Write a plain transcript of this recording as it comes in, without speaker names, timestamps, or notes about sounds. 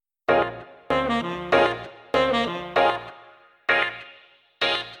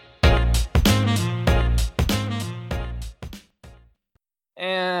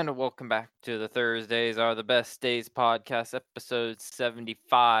and welcome back to the Thursdays Are the Best Days podcast, episode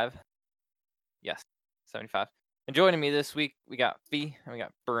 75. Yes, 75. And joining me this week, we got Fee and we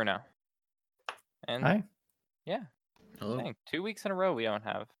got Bruno. And Hi. yeah, Hello. dang, 2 weeks in a row we don't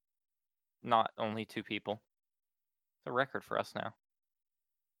have not only two people. It's a record for us now.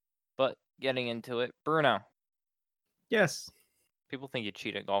 But getting into it, Bruno, Yes, people think you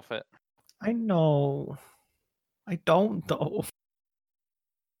cheat at Golf It. I know. I don't though.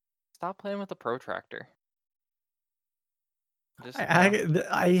 Stop playing with the protractor. Just,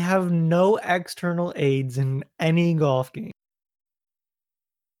 I have no external aids in any golf game.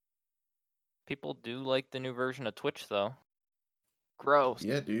 people do like the new version of Twitch, though. Gross.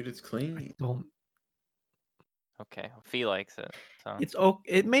 Yeah, dude, it's I clean. don't. Okay, Fee likes it. So It's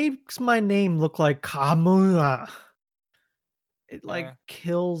it makes my name look like Kamura. It Yeah.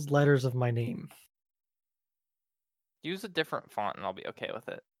 kills letters of my name. use a different font and I'll be okay with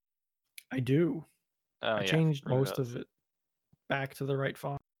it. I do. Oh, I yeah, changed Bruno most does. of it back to the right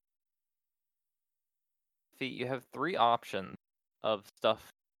font. Fee, you have 3 options of stuff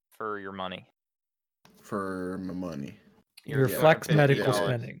for your money. For my money. Your Yeah, flex $250. medical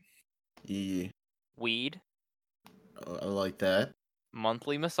spending. Yeah, Weed, I like that.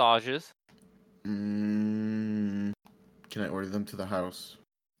 monthly massages. Can I order them to the house?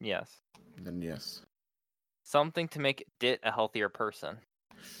 Yes. Then yes. Something to make Dit a healthier person.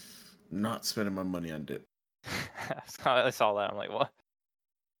 Not spending my money on dip. I saw that. I'm like, what?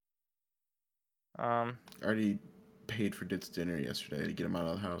 I already paid for Dit's dinner yesterday to get him out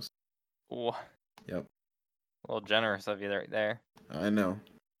of the house. Wha- Yep. A little generous of you right there. I know.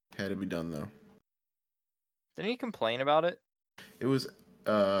 Had to be done though. Didn't he complain about it? It was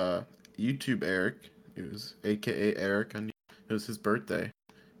YouTube Eric. It was AKA Eric. It was his birthday,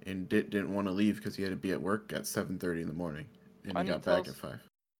 and Dit didn't want to leave because he had to be at work at 7:30 in the morning, and Why he didn't got you tell back us? at 5.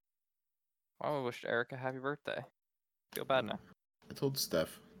 Well, I wished Eric a happy birthday. Feel bad now. I told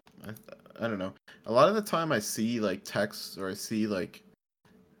Steph. I don't know. A lot of the time I see like texts or I see like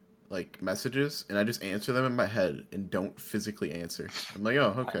messages and I just answer them in my head and don't physically answer. I'm like,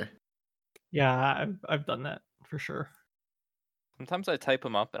 oh, okay. Yeah, I've done that for sure. Sometimes I type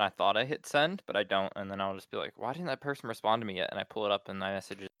them up and I thought I hit send, but I don't, and then I'll just be like, why didn't that person respond to me yet? And I pull it up and my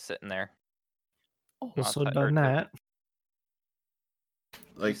message is sitting there. Also Or done two. that. Use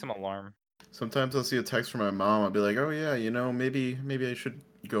Like some alarm. sometimes I'll see a text from my mom. I'll be like, oh yeah, maybe I should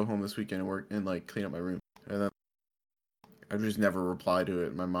go home this weekend and work and like clean up my room. And then I just never reply to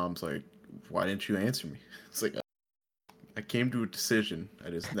it. My mom's like, why didn't you answer me? It's like I came to a decision. I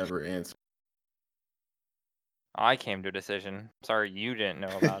just never answered. I came to a decision. Sorry you didn't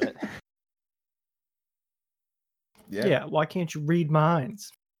know about it. Yeah, why can't you read minds?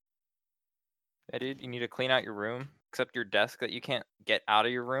 Yeah, dude, you need to clean out your room, except your desk that you can't get out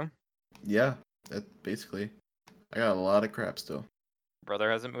of your room. Yeah, that basically. I got a lot of crap still. Brother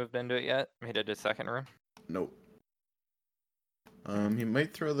hasn't moved into it yet. He did his second room. Nope. He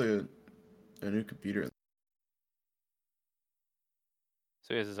might throw a new computer.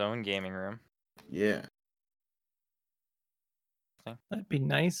 So he has his own gaming room. Yeah. That'd be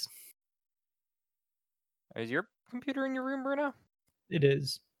nice. Is your computer in your room, Bruno? It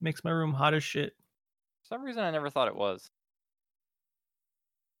is. Makes my room hot as shit. For some reason, I never thought it was.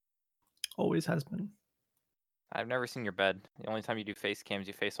 Always has been. I've never seen your bed. The only time you do face cams,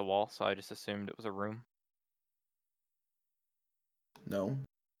 you face a wall, so I just assumed it was a room. No.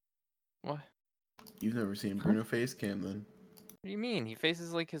 What? You've never seen Bruno face cam then? What do you mean? He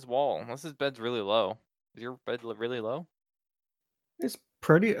faces like his wall, unless his bed's really low. Is your bed really low? It's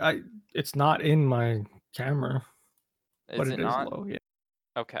pretty. It's not in my camera, but Is it it is not? low. Yeah.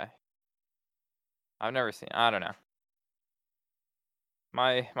 Okay. I've never seen. I don't know.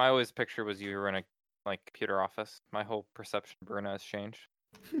 My always picture was you were in a computer office. My whole perception of Bruno has changed.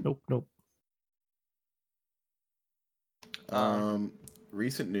 Nope.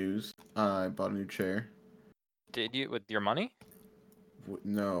 Recent news. I bought a new chair. Did you with your money?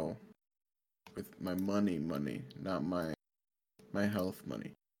 No. With my money, not my health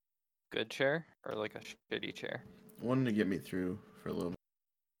money. Good chair or like a shitty chair? One to get me through for a little bit.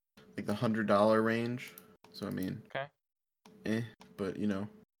 Like the $100 range. So I mean. Okay. But you know.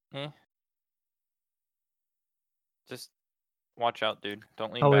 Just watch out, dude.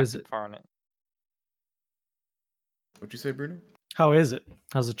 Don't lean How back is too it? far on it. What'd you say, Bruno? How is it?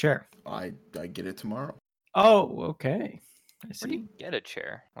 How's the chair? I get it tomorrow. Oh, okay. I Where do you see. get a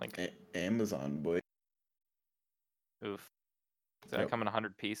chair? Like Amazon, boy. oof. Does that come in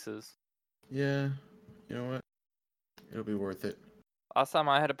 100 pieces? Yeah. You know what? It'll be worth it. Last time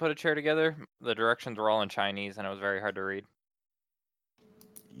I had to put a chair together, the directions were all in Chinese and it was very hard to read.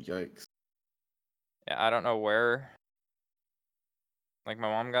 Yikes. Yeah, I don't know where. Like my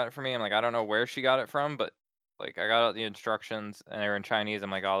mom got it for me. I'm like, I don't know where she got it from, but like I got out the instructions and they were in Chinese.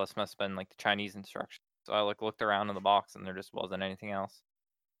 I'm like, oh, this must have been like the Chinese instructions. So I like looked around in the box and there just wasn't anything else.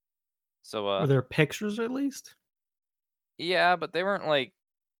 So Were there pictures at least? yeah, but they weren't like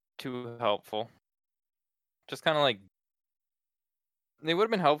too helpful. Just kind of like they would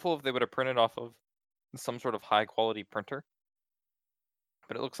have been helpful if they would have printed off of some sort of high quality printer.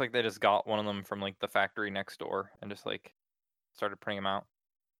 But it looks like they just got one of them from like the factory next door and just like started printing them out.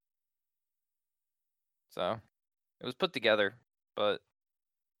 So it was put together, but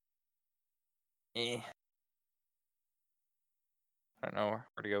I don't know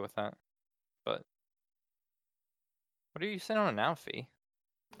where to go with that. But what are you sitting on now, Fee?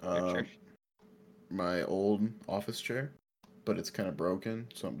 Your chair? My old office chair, but it's kind of broken,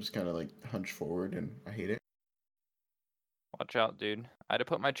 so I'm just kind of like hunched forward, and I hate it. Watch out, dude. I had to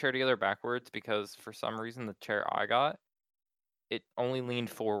put my chair together backwards because for some reason the chair I got, it only leaned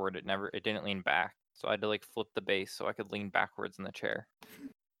forward. It didn't lean back. So I had to like flip the base so I could lean backwards in the chair.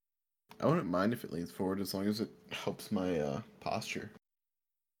 I wouldn't mind if it leans forward as long as it helps my posture.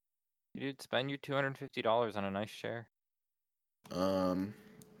 Dude, spend your $250 on a nice chair.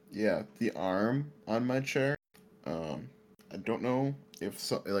 Yeah, the arm on my chair. I don't know if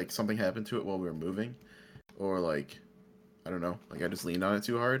something happened to it while we were moving, or like, I don't know, like I just leaned on it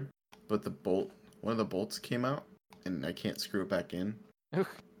too hard. But one of the bolts came out, and I can't screw it back in, and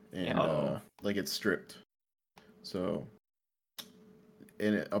Yeah. like it's stripped. So,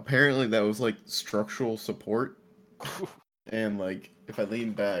 and apparently that was like structural support, and like if I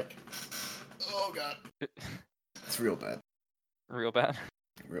lean back, oh god, it's real bad. Real bad.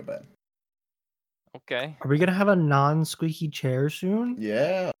 Real bad. Okay. Are we gonna have a non-squeaky chair soon?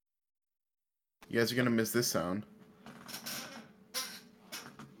 Yeah. You guys are gonna miss this sound.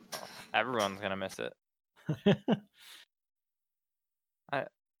 Everyone's gonna miss it.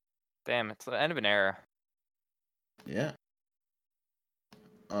 Damn, it's the end of an era. Yeah.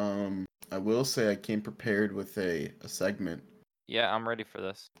 I will say I came prepared with a segment. Yeah, I'm ready for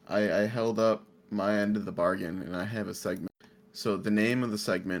this. I held up my end of the bargain, and I have a segment. So the name of the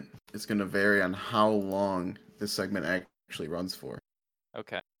segment is going to vary on how long this segment actually runs for.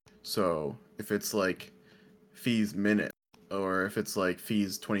 Okay. So if it's like Fee's minute, or if it's like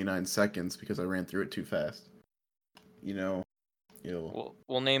Fee's 29 seconds because I ran through it too fast, you'll...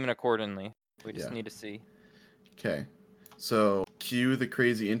 We'll name it accordingly. We just Yeah. need to see. Okay. So cue the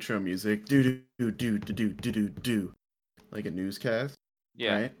crazy intro music. Do do do do do do do do. Like a newscast.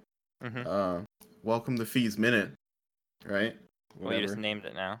 Yeah. Right? Mm-hmm. Welcome to Fee's Minute. Right? Well, you just named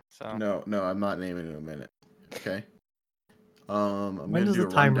it now, so. No, I'm not naming it in a minute. Okay. When does the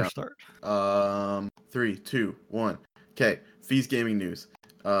timer start? 3, 2, 1. Okay. Fee's gaming news.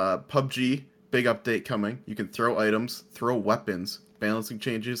 PUBG, big update coming. You can throw items, throw weapons, balancing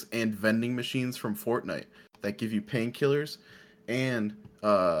changes, and vending machines from Fortnite that give you painkillers and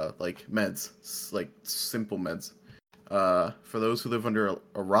like meds, like simple meds. For those who live under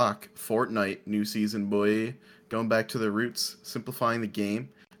a rock, Fortnite new season, boy, going back to the roots, simplifying the game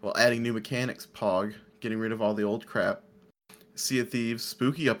while adding new mechanics. Pog, getting rid of all the old crap. Sea of Thieves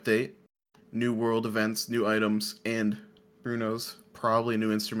spooky update, new world events, new items, and Bruno's probably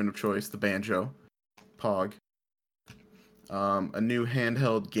new instrument of choice, the banjo. Pog. A new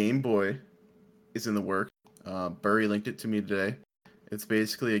handheld Game Boy is in the work. Burry linked it to me today. It's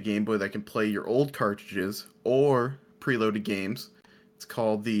basically a Game Boy that can play your old cartridges or preloaded games. It's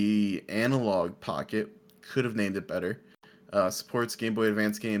called the Analog Pocket. Could have named it better. Supports Game Boy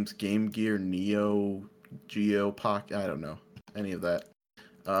Advance games, Game Gear, Neo Geo, Pocket. I don't know any of that.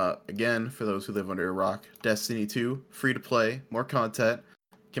 Again, for those who live under a rock, Destiny 2, free to play, more content,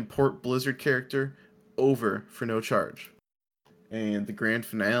 can port Blizzard character over for no charge. And the grand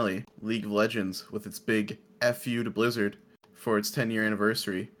finale, League of Legends, with its big FU to Blizzard for its 10-year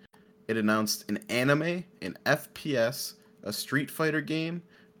anniversary. It announced an anime, an FPS, a Street Fighter game,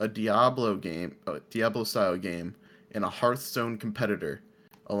 a Diablo style game, and a Hearthstone competitor,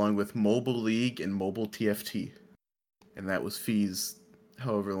 along with Mobile League and Mobile TFT. And that was Fee's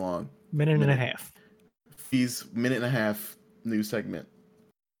however long. Minute and a half. Fee's minute and a half news segment.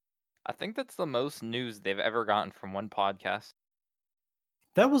 I think that's the most news they've ever gotten from one podcast.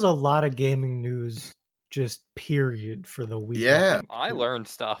 That was a lot of gaming news, just period, for the week. Yeah. I learned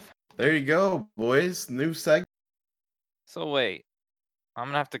stuff. There you go, boys. New segment. So wait, I'm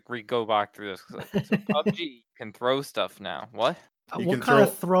gonna have to go back through this. So PUBG can throw stuff now. What? What kind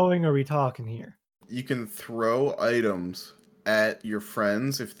of throwing are we talking here? You can throw items at your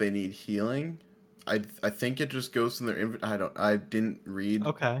friends if they need healing, I think it just goes in their I didn't read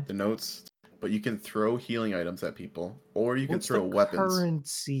Okay. the notes, but you can throw healing items at people, or you can What's throw the weapons.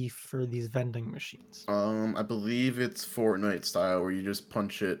 currency for these vending machines? I believe it's Fortnite style where you just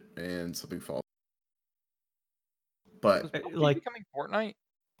punch it and something falls. But Was PUBG like- becoming Fortnite?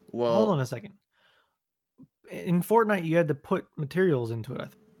 Hold on well, a second. In Fortnite, you had to put materials into it.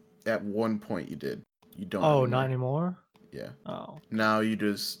 at one point you did. You don't Oh, anymore. not anymore. Yeah. Oh, Now you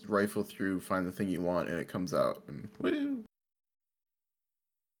just rifle through, find the thing you want, and it comes out. And woo!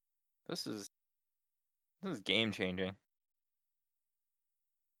 This is game changing.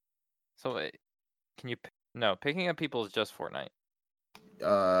 So can you? No, picking up people is just Fortnite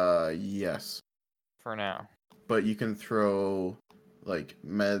Yes. for now. But you can throw like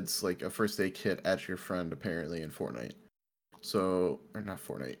meds, like a first aid kit at your friend apparently in Fortnite. So, or not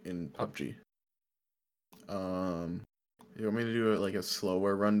Fortnite, in PUBG. You want me to do it like a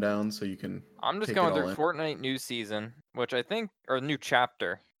slower rundown so you can I'm just take going it all through in? Fortnite new season, which I think, or new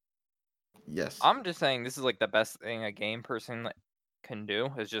chapter. Yes. I'm just saying this is like the best thing a game person can do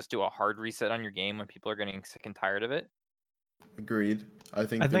is just do a hard reset on your game when people are getting sick and tired of it. Agreed. I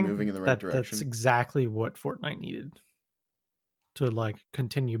think I they're think moving in the right that's direction. exactly what Fortnite needed to like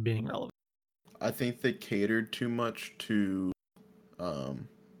continue being relevant. I think they catered too much to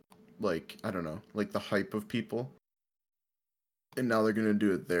like, I don't know, like the hype of people. And now they're gonna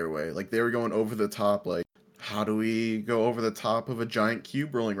do it their way. Like they were going over the top, like, how do we go over the top of a giant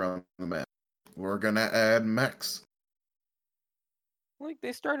cube rolling around the map? We're gonna add mechs. Like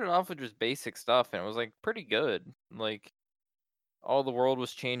they started off with just basic stuff and it was like pretty good. Like all the world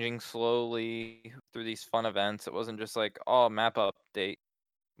was changing slowly through these fun events. It wasn't just like, oh, map update.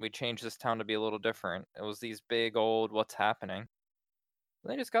 We changed this town to be a little different. It was these big old what's happening.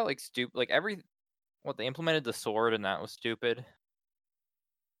 They just got like stupid, like what they implemented the sword and that was stupid.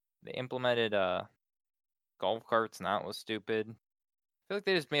 They implemented golf carts and that was stupid. I feel like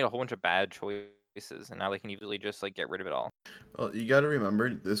they just made a whole bunch of bad choices and now they can easily just like get rid of it all. Well, you gotta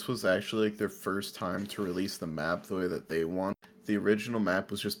remember, this was actually like their first time to release the map the way that they want. The original map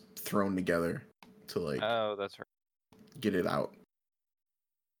was just thrown together to like Oh, that's right. get it out.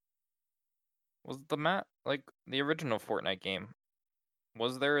 Was the map like the original Fortnite game?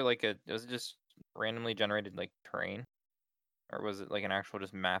 Was there like was it just randomly generated like terrain? Or was it like an actual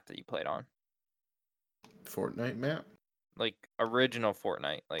just map that you played on? Fortnite map? Like original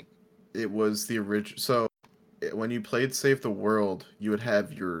Fortnite, like It was the original. So when you played Save the World, you would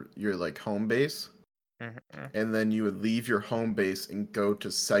have your like home base, and then you would leave your home base and go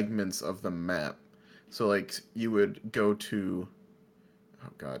to segments of the map. So like you would go to, oh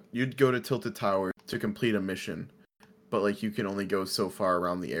god, you'd go to Tilted Tower to complete a mission, but like you can only go so far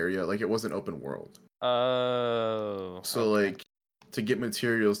around the area. Like it wasn't open world. Oh. So okay. like to get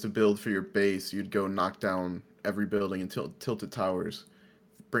materials to build for your base, you'd go knock down every building until Tilted Towers,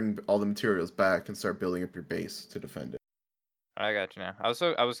 bring all the materials back, and start building up your base to defend it. I got you now.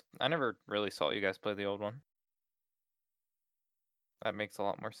 I never really saw you guys play the old one. That makes a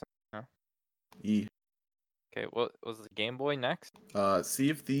lot more sense now. E. Okay, what was the Game Boy next? Sea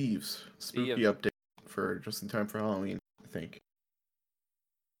of Thieves spooky update for just in time for Halloween, I think.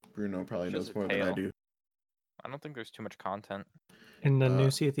 Bruno probably It's knows just a more than I tale. do. I don't think there's too much content. In the new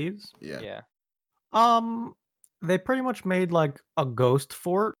Sea of Thieves? Yeah. Yeah. They pretty much made like a ghost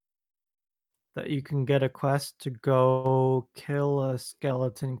fort that you can get a quest to go kill a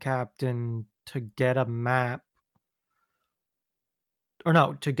skeleton captain to get a map. Or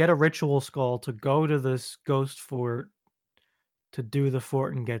no, to get a ritual skull to go to this ghost fort to do the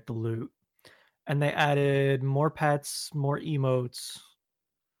fort and get the loot. And they added more pets, more emotes,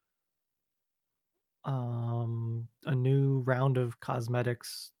 a new round of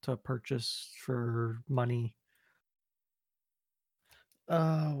cosmetics to purchase for money.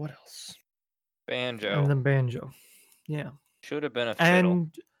 What else? Banjo. And then Banjo. Yeah. Should have been a fiddle.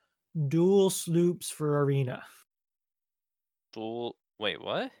 And dual sloops for arena. Wait,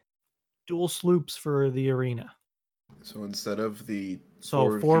 what? Dual sloops for the arena. So instead of the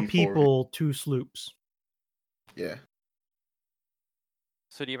So 4 4v4 people, 2 sloops. Yeah.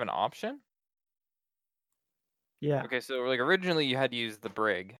 So do you have an option? Yeah. Okay, so like originally you had to use the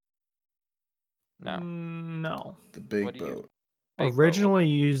brig. No. No. The big What do you- boat. Big boat. Originally,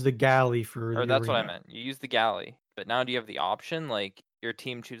 you used the galley for Or the that's what I arena. meant. You use the galley, but now do you have the option? Like your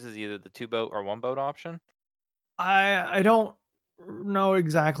team chooses either the 2-boat or 1-boat option? I don't know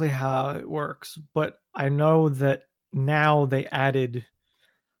exactly how it works, but I know that now they added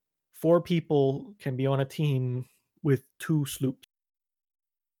 4 people can be on a team with 2 sloops.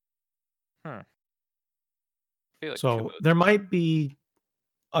 I feel like So 2-boats. there might be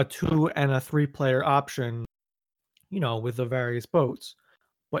a 2 and a 3-player option, with the various boats.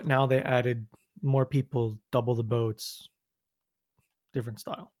 But now they added more people, double the boats, different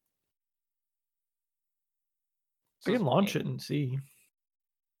style. So We it's can launch it and see.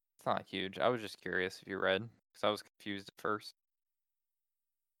 not huge. I was just curious if you read, because I was confused at first.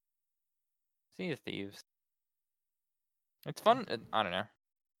 Sea of Thieves. It's fun. I don't know.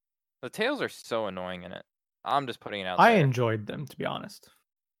 The tails are so annoying in it. I'm just putting it out I there. enjoyed them, to be honest.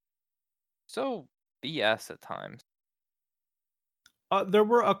 So BS at times. There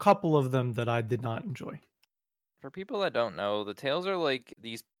were a couple of them that I did not enjoy. For people that don't know, the tails are like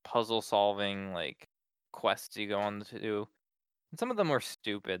these puzzle solving like quests you go on to do. And some of them were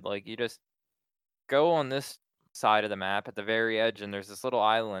stupid. Like you just go on this side of the map at the very edge and there's this little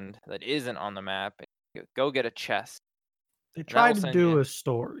island that isn't on the map. Go get a chest. They And that tried will to send do you. a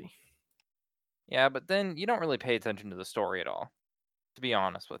story. Yeah, but then you don't really pay attention to the story at all, to be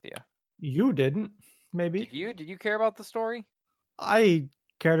honest with you. You didn't, maybe. Did you? Did you care about the story? I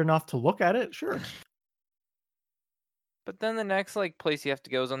cared enough to look at it, sure. But then the next like place you have to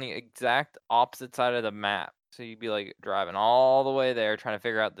go is on the exact opposite side of the map. So you'd be like driving all the way there trying to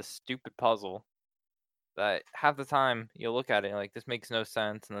figure out this stupid puzzle that half the time you look at it and like this makes no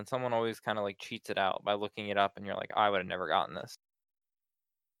sense, and then someone always kind of like cheats it out by looking it up and you're like, I would have never gotten this.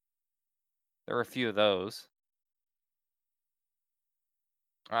 There were a few of those.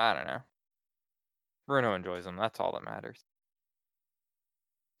 I don't know. Bruno enjoys them. That's all that matters.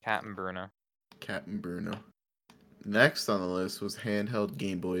 Cat and Bruno. Captain Bruno. Next on the list was handheld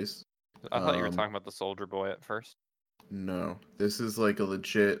Game Boys. I thought you were talking about the Soldier Boy at first. No, this is like a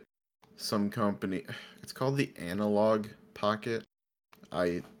legit some company. It's called the Analog Pocket.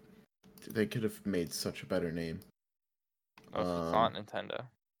 They could have made such a better name. Oh, so it's not Nintendo.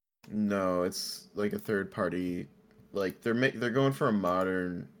 No, it's like a third party. Like they're going for a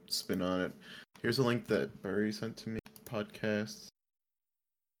modern spin on it. Here's a link that Burry sent to me. Podcasts.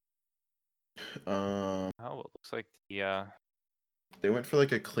 Oh, it looks like the They went for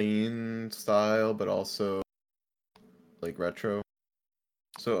like a clean style, but also like retro.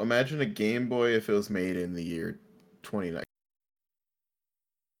 So imagine a Game Boy if it was made in the year 2019.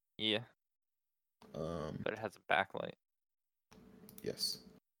 yeah. But it has a backlight. Yes.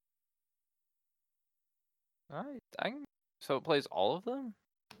 So it plays all of them?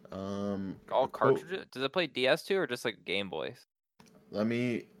 All a quote- cartridges? Does it play DS2 or just like Game Boys? Let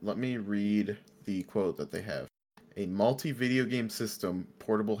me read the quote that they have. A multi-video game system,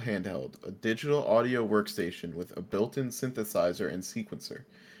 portable handheld, a digital audio workstation with a built-in synthesizer and sequencer,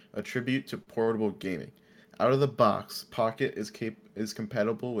 a tribute to portable gaming. Out of the box, Pocket is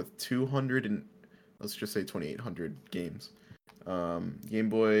compatible with 200 and let's just say 2800 games. Game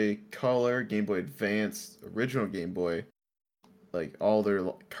Boy Color, Game Boy Advance, original Game Boy, like all their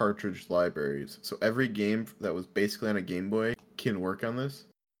cartridge libraries. So every game that was basically on a Game Boy can work on this.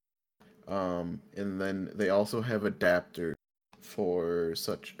 And then they also have adapters for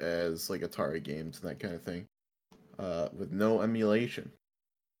such as like Atari games and that kind of thing. With no emulation.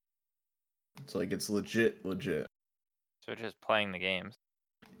 It's like it's legit. So it's just playing the games.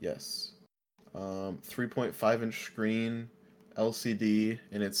 Yes. 3.5 inch screen, LCD,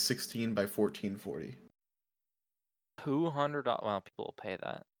 and it's 16 by 1440. $200. Well, people will pay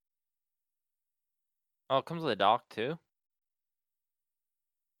that. Oh, it comes with a dock too?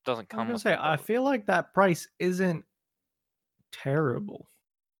 Doesn't I was come gonna with say, it, I though. feel like that price isn't terrible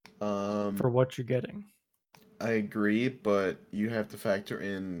for what you're getting. I agree, but you have to factor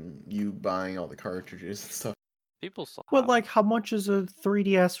in you buying all the cartridges and stuff. People still But have like, them. how much is a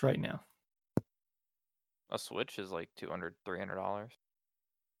 3DS right now? A Switch is like $200, $300.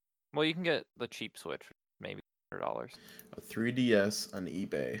 Well, you can get the cheap Switch, maybe $100. A 3DS on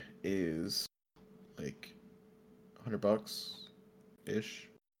eBay is like $100 ish.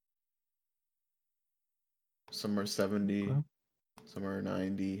 Some are 70, Okay. some are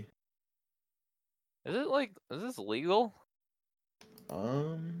 90. Is this legal?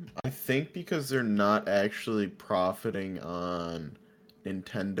 I think because they're not actually profiting on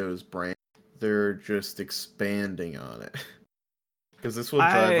Nintendo's brand, they're just expanding on it. Because this will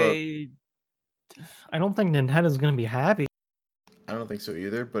drive up. I don't think Nintendo's gonna be happy. I don't think so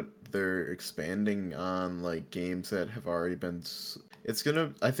either, but they're expanding on like games that have already been.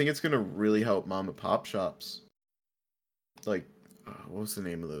 I think it's gonna really help mom and pop shops. Like, what was the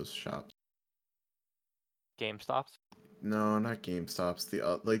name of those shops? GameStops? No, not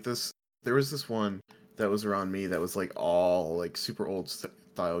GameStops. Like this, there was this one that was around me that was like all like super old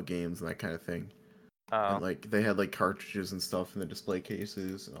style games and that kind of thing. Oh. And like they had like cartridges and stuff in the display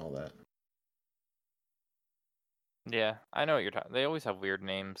cases and all that. Yeah, I know what you're talking. They always have weird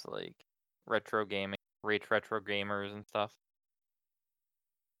names like retro gaming, retro gamers and stuff.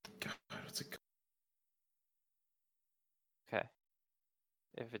 God, what's it called? Okay,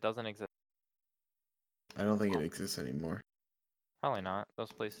 if it doesn't exist, I don't think it exists anymore. probably not.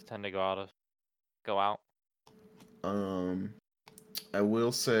 Those places tend to go out. I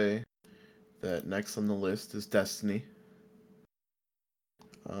will say that next on the list is Destiny.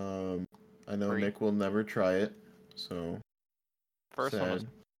 I know Free. Nick will never try it, so First one was sad,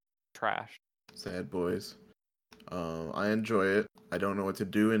 trash. sad boys. I enjoy it. I don't know what to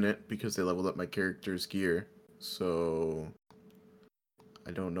do in it because they leveled up my character's gear, so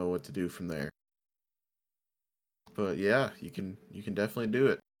I don't know what to do from there. But yeah, you can definitely do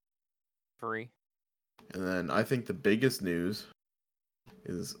it. Free. And then I think the biggest news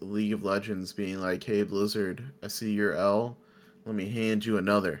is League of Legends being like, "Hey Blizzard, I see your L. Let me hand you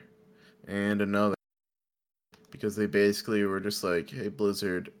another and another." Because they basically were just like, "Hey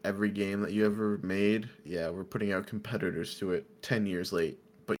Blizzard, every game that you ever made, yeah, we're putting out competitors to it 10 years late,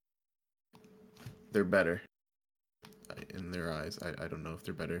 but they're better." In their eyes. I don't know if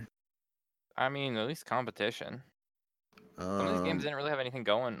they're better. I mean, at least competition. Some of these games didn't really have anything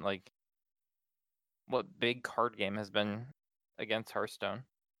going. Like, what big card game has been against Hearthstone?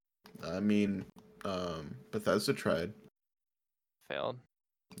 I mean, Bethesda tried. Failed.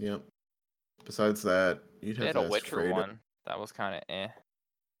 Yep. Besides that, you'd They have had a to ask Witcher Fredo. one that was kind of eh.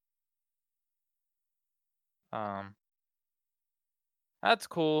 That's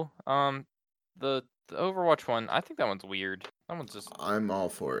cool. The Overwatch one, I think that one's weird. That one's just I'm all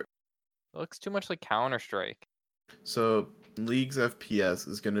for it. looks too much like Counter-Strike. So, League's FPS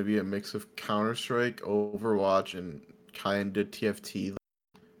is going to be a mix of Counter-Strike, Overwatch, and kinda TFT.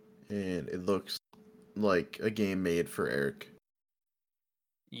 And it looks like a game made for Eric.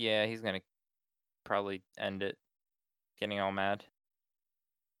 Yeah, he's gonna probably end it, getting all mad.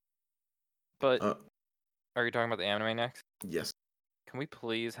 But are you talking about the anime next? Yes. Can we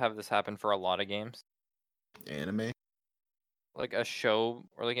please have this happen for a lot of games? Anime? Like a show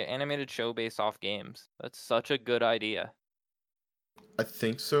or like an animated show based off games. That's such a good idea. I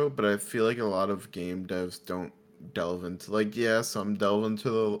think so, but I feel like a lot of game devs don't delve into, like, yeah, some delve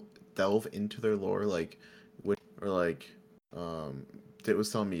into their lore, like, or like, it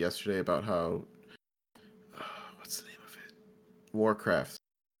was telling me yesterday about how, what's the name of it? Warcraft.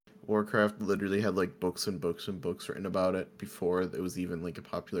 Warcraft literally had like books and books and books written about it before it was even like a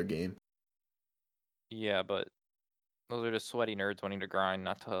popular game. Yeah, but those are just sweaty nerds wanting to grind,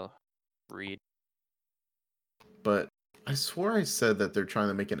 not to read. But I swore I said that they're trying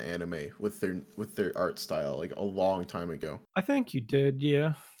to make an anime with their art style like a long time ago. I think you did,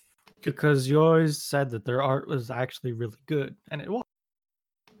 yeah. Because you always said that their art was actually really good, and it was.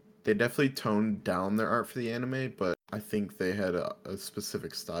 They definitely toned down their art for the anime, but I think they had a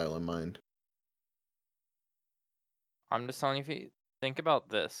specific style in mind. I'm just telling you, if you think about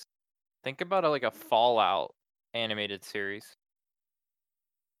this, think about like a Fallout animated series.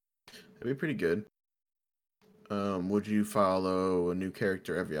 It'd be pretty good. Would you follow a new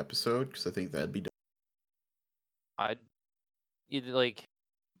character every episode? Because I think that'd be dope. I'd either like,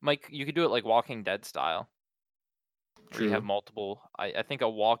 Mike, you could do it like Walking Dead style, where you have True. multiple. I think a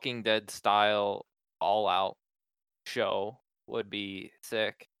Walking Dead style Fallout show would be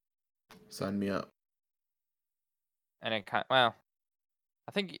sick, Sign me up. and it well,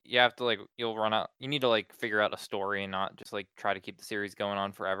 I think you have to like you'll run out. You need to like figure out a story and not just like try to keep the series going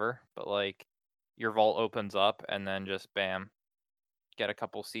on forever. But like your vault opens up and then just bam, get a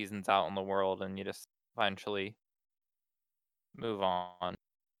couple seasons out in the world, and you just eventually move on.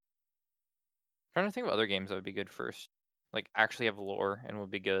 Trying to think of other games that would be good first, like actually have lore and would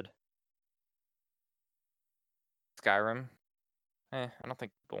be good. Skyrim. I don't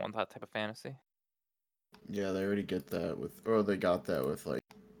think people want that type of fantasy. Yeah, they already get that with, or they got that with like,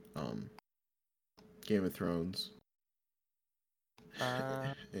 um, Game of Thrones.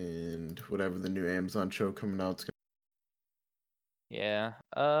 And whatever the new Amazon show coming out. Yeah.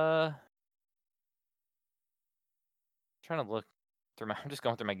 Trying to look through my. I'm just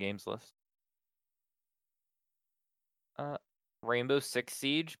going through my games list. Rainbow Six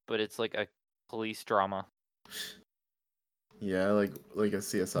Siege, but it's like a police drama. Yeah, like a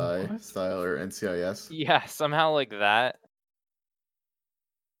CSI What? style or NCIS. Yeah, somehow like that.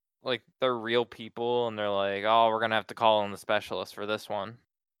 Like they're real people, and they're like, "Oh, we're gonna have to call in the specialist for this one." I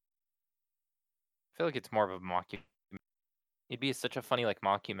feel like it's more of a It'd be such a funny like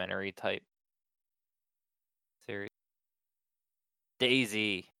mockumentary type series.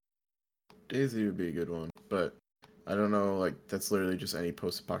 Daisy. Daisy would be a good one, but I don't know. Like that's literally just any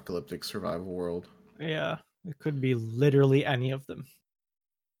post-apocalyptic survival world. Yeah. It could be literally any of them.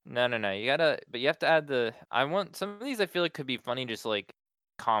 No. But you have to add the. I want some of these. I feel like could be funny, just like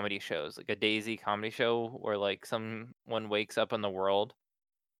comedy shows, like a Daisy comedy show, where like someone wakes up in the world,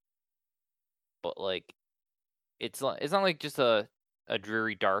 but like it's not like just a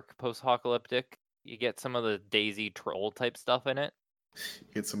dreary, dark post-apocalyptic. You get some of the Daisy troll type stuff in it.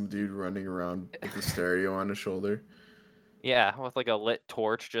 Get some dude running around with a stereo on his shoulder, Yeah, with like a lit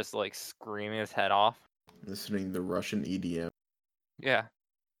torch, just like screaming his head off. listening to Russian EDM. Yeah.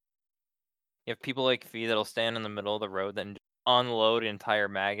 You have people like Fee that'll stand in the middle of the road and unload an entire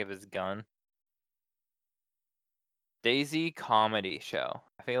mag of his gun. Daisy comedy show.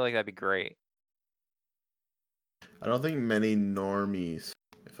 I feel like that'd be great. I don't think many normies,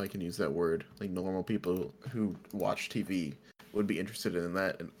 if I can use that word, like normal people who watch TV, would be interested in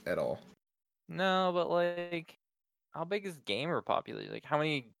that at all. No, but like, how big is gamer population? Like, how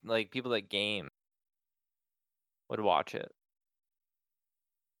many like people that game would watch it?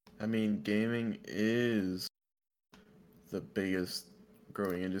 I mean, gaming is the biggest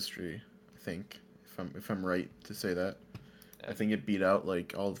growing industry, I think, if I'm right to say that. I think it beat out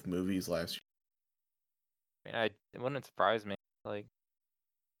like all of movies last year. I mean, it wouldn't surprise me. Like,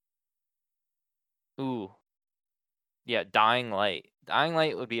 ooh, yeah, Dying Light. Dying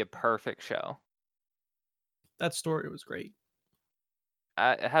Light would be a perfect show. That story was great.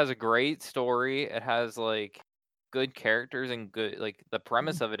 It has a great story. It has like good characters and good like the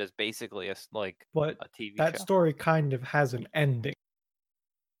premise of it is basically But a TV that show. story kind of has an ending.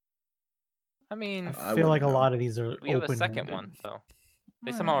 I mean, I feel like a lot of these are we have a open second one, so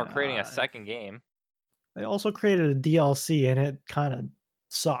they somehow are creating a second game. They also created a DLC and it kind of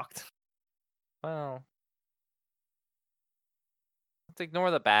sucked. Well, let's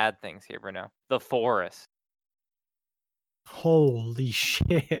ignore the bad things here for now. The Forest. Holy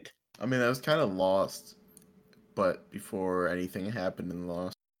shit. I mean, that was kind of lost, but before anything happened in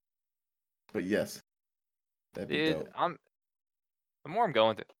Lost. But yes, that'd be Dude, dope. the more I'm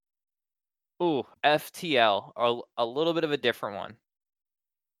going through. Ooh, FTL, a little bit of a different one.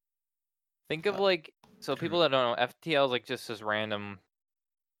 Think of like, so people that don't know, FTL is like just this random,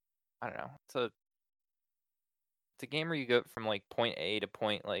 I don't know, it's a game where you go from like point A to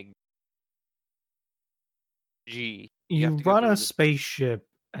point like G. You have to go run through a the- spaceship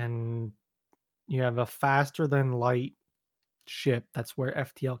and you have a faster than light ship. That's where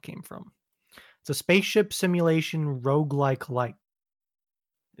FTL came from. It's a spaceship simulation roguelike light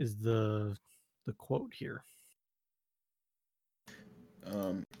is the quote here.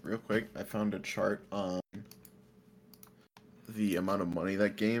 Real quick, I found a chart on the amount of money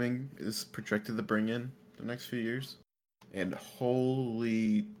that gaming is projected to bring in the next few years. And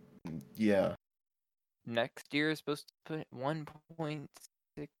holy, yeah. Next year is supposed to put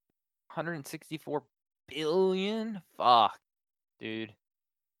 164 billion. Fuck, dude,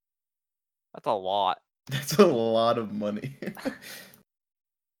 that's a lot. That's a lot of money.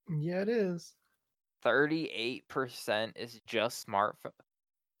 Yeah, it is. 38% is just smartphone.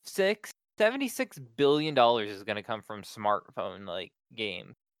 $76 billion is gonna come from smartphone like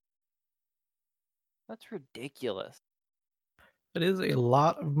games. That's ridiculous. It is a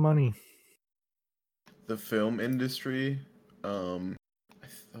lot of money. The film industry, hold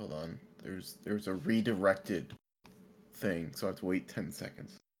on. There's a redirected thing, so I have to wait 10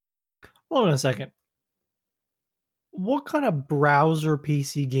 seconds. Hold on a second. What kind of browser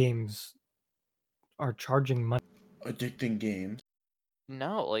PC games are charging money? Addicting games.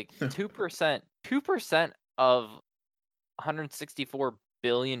 No, like 2%. 2% of $164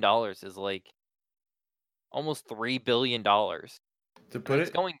 billion is like almost $3 billion. To put It's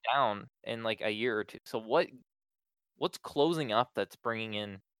it, going down in like a year or two. So what's closing up that's bringing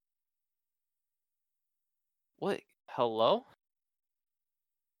in what? Hello?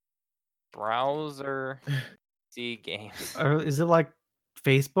 Browser C games. Is it like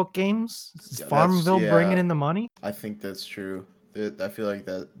Facebook games? Is Yeah, Farmville bringing yeah. in the money? I think that's true. I feel like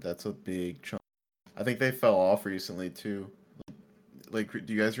that's a big chunk. I think they fell off recently too. Like,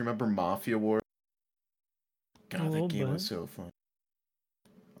 do you guys remember Mafia War? A God, little that game was bit. so fun.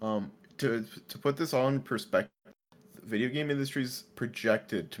 To put this all in perspective, the video game industry is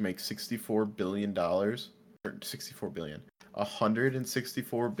projected to make $64 billion, or 64 billion,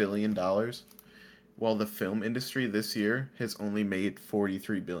 $164 billion, while the film industry this year has only made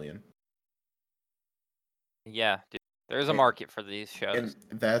 43 billion. Yeah, dude. There's a market for these shows. And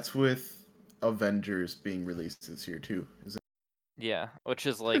that's with Avengers being released this year too. Yeah, which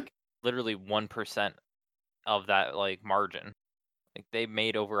is like literally 1% of that like margin. Like they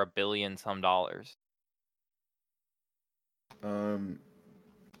made over $1 billion some dollars.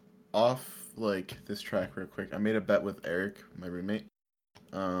 Off like this track real quick. I made a bet with Eric, my roommate,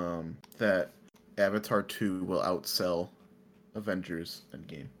 that Avatar 2 will outsell Avengers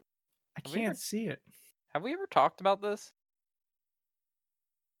Endgame. I Have we ever- can't see it. Have we ever talked about this?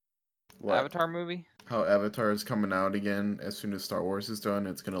 What? Avatar movie? How Avatar is coming out again as soon as Star Wars is done.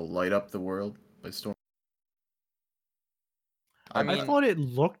 It's gonna light up the world by storm. I mean, I thought it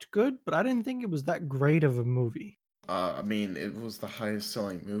looked good, but I didn't think it was that great of a movie. I mean, it was the highest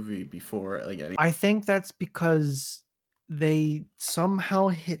selling movie before like any. I think that's because they somehow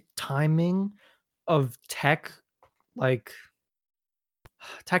hit timing of tech, like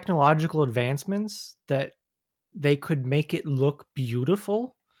technological advancements, that they could make it look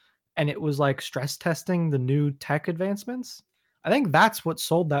beautiful, and it was like stress testing the new tech advancements. I think that's what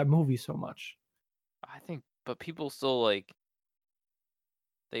sold that movie so much. I think, but people still like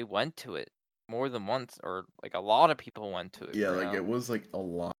they went to it more than once, or like a lot of people went to it. Yeah, Bruno. like it was like a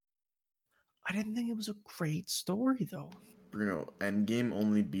lot. I didn't think it was a great story though. Bruno, Endgame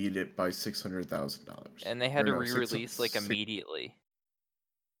only beat it by $600,000. And they had to Or no, re-release like six- immediately.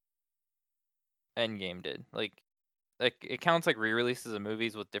 Endgame did like it counts like re-releases of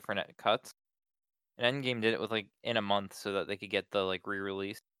movies with different cuts. And Endgame did it with like in a month so that they could get the like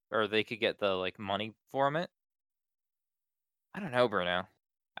re-release, or they could get the like money from it. I don't know, Bruno.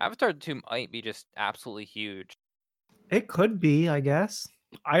 Avatar 2 might be just absolutely huge. It could be, I guess.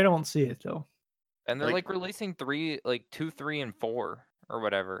 I don't see it though. And they're Like- like releasing 2, 3, and 4 or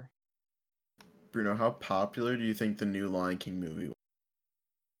whatever. Bruno, how popular do you think the new Lion King movie was?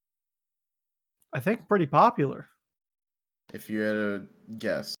 I think pretty popular. If you had a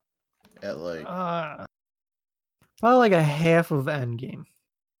guess at like Probably like a half of Endgame.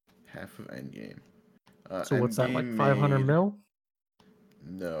 half of Endgame. So what's that, like Endgame 500 made- mil?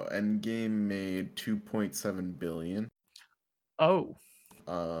 No, Endgame made 2.7 billion. Oh,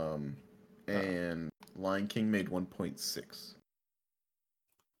 And Lion King made 1.6.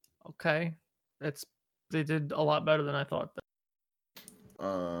 okay. They did a lot better than I thought.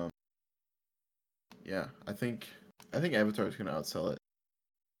 Yeah, I think Avatar is gonna outsell it.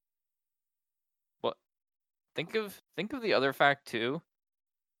 What? Think of the other fact too.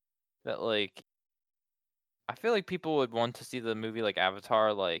 That like I feel like people would want to see the movie like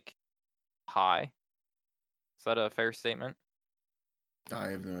Avatar like high. Is that a fair statement? I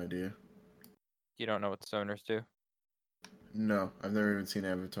have no idea. You don't know what stoners do? No, I've never even seen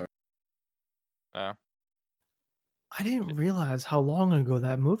Avatar. Oh. I didn't realize how long ago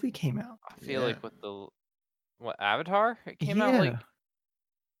that movie came out. I feel Yeah. like with the what Avatar? It came out like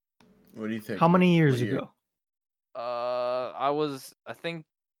What do you think? How many years What year? ago? I think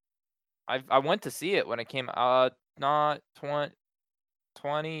I went to see it when it came not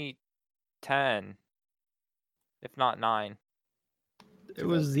 2010, if not 9. It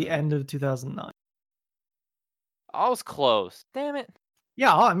was the end of 2009. I was close. Damn it.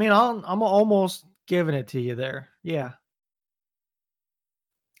 Yeah, I mean, I'm almost giving it to you there. Yeah.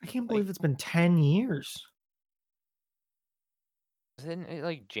 I can't believe it's been 10 years. Isn't it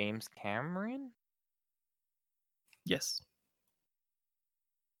like James Cameron? Yes.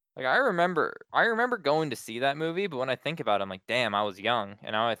 Like I remember going to see that movie, but when I think about it, I'm like, damn, I was young.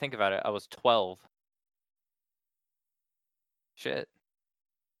 And now I think about it, I was 12. Shit.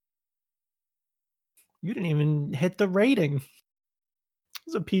 You didn't even hit the rating. It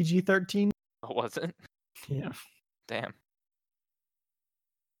was a PG-13. I wasn't. Yeah. Damn.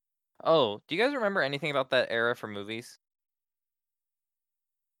 Oh, do you guys remember anything about that era for movies?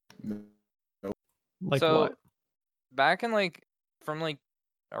 Like So, what? Back in like from like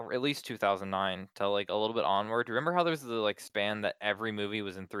at least 2009 to like a little bit onward, do you remember how there's the like span that every movie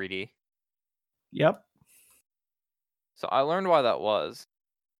was in 3D? Yep. So I learned why that was.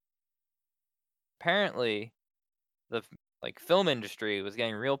 Apparently, the like film industry was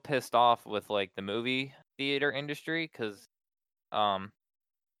getting real pissed off with like the movie theater industry because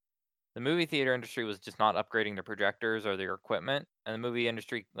the movie theater industry was just not upgrading their projectors or their equipment, and the movie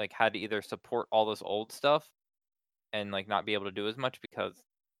industry like had to either support all this old stuff and like not be able to do as much because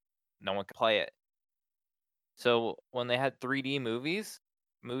no one could play it. So when they had 3D movies,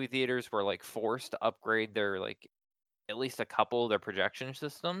 movie theaters were like forced to upgrade their like at least a couple of their projection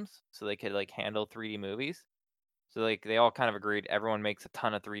systems so they could like handle 3D movies. So like they all kind of agreed everyone makes a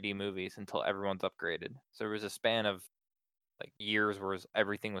ton of 3D movies until everyone's upgraded. So there was a span of like years where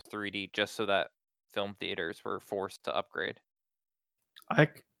everything was 3D just so that film theaters were forced to upgrade.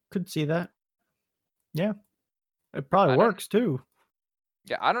 Could see that. Yeah. It probably I don't- works too.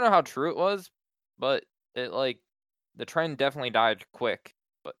 Yeah, I don't know how true it was, but it like the trend definitely died quick.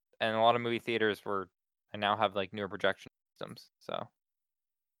 And a lot of movie theaters were and now have like newer projection systems. So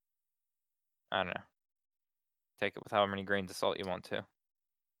I don't know. Take it with however many grains of salt you want to.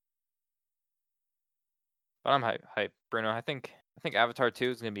 But I'm hype, Bruno. I think Avatar 2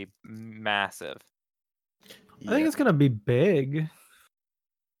 is gonna be massive. I think it's gonna be big. I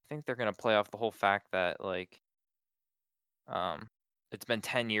think they're gonna play off the whole fact that like, it's been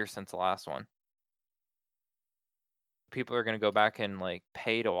 10 years since the last one. People are gonna go back and like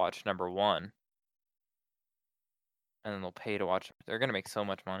pay to watch number 1, and then they'll pay to watch. They're gonna make so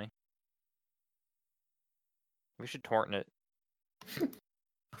much money. We should torrent it.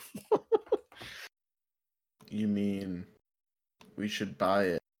 You mean we should buy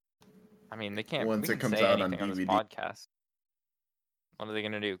it? I mean, they can't. Once we it can comes say out on anything on this DVD. podcast. What are they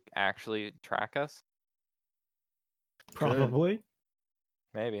gonna do? Actually track us? Probably.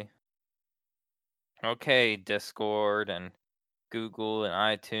 Maybe. Okay, Discord and Google and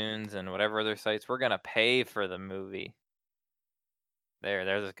iTunes and whatever other sites. We're gonna pay for the movie.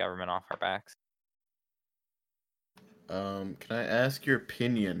 There's this government off our backs. Can I ask your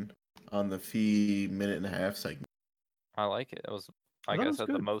opinion on the Fee minute and a half segment? I like it. It was, I thought it guess, was that's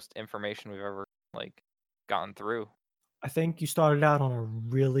the good. most information we've ever like gotten through. I think you started out on a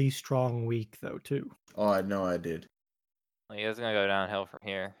really strong week though too. Oh, I know I did. Like it's gonna go downhill from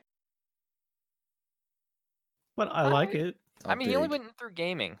here. But I like it. I mean, I'll he only dig. went through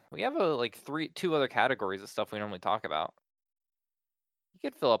gaming. We have two other categories of stuff we normally talk about. You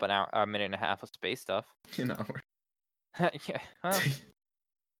could fill up a minute and a half with space stuff. An hour. Yeah. Well,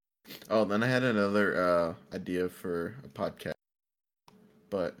 Oh, then I had another idea for a podcast,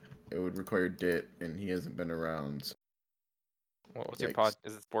 but it would require Dit, and he hasn't been around. So what's your Yikes. pod?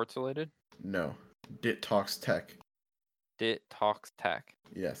 Is it sports related? no, Dit talks tech. Dit talks tech.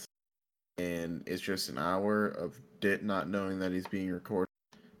 Yes, and it's just an hour of Dit not knowing that he's being recorded,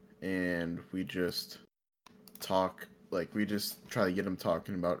 and we just talk. Like we just try to get him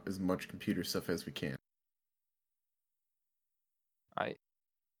talking about as much computer stuff as we can.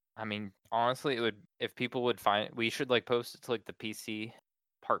 I mean, honestly, it would, if people would find, we should like post it to like the PC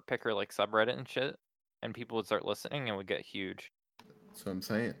part picker like subreddit and shit, and people would start listening and would get huge. That's what I'm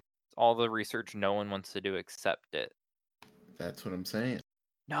saying. It's all the research no one wants to do except it. That's what I'm saying.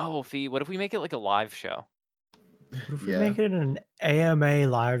 No, Fee, what if we make it like a live show? What if we Yeah. make it an AMA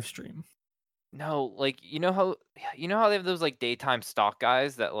live stream? No, like you know how they have those like daytime stock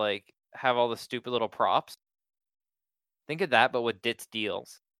guys that like have all the stupid little props? Think of that, but with Dit's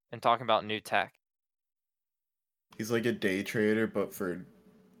deals and talking about new tech. He's like a day trader, but for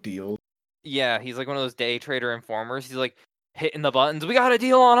deals. Yeah, he's like one of those day trader informers. He's like hitting the buttons. We got a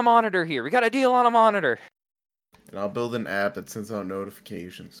deal on a monitor here. We got a deal on a monitor. And I'll build an app that sends out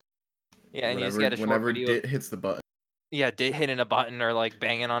notifications. Yeah, and you just get a short whenever video. Dit hits the button. Yeah, hitting a button or like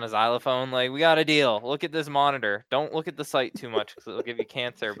banging on his xylophone. Like, we got a deal. Look at this monitor. Don't look at the site too much because it'll give you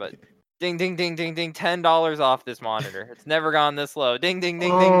cancer. But ding, ding, ding, ding, ding. $10 off this monitor. It's never gone this low. Ding, ding, ding,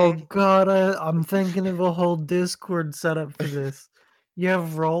 ding, Oh ding. god, I'm thinking of a whole Discord setup for this. You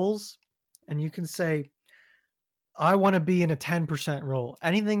have roles, and you can say, I want to be in a 10% role.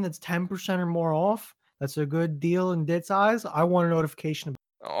 Anything that's 10% or more off, that's a good deal in Dit's eyes. I want a notification.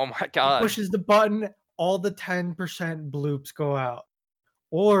 Oh my He god. pushes the button, all the 10% bloops go out.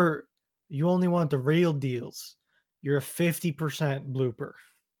 Or you only want the real deals. You're a 50% blooper.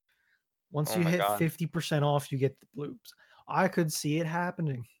 Once Oh you my hit God. 50% off, you get the bloops. I could see it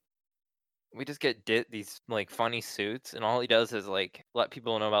happening. We just get Dit these like funny suits, and all he does is like let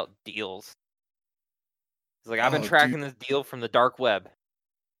people know about deals. He's like, I've been Oh, tracking this deal from the dark web.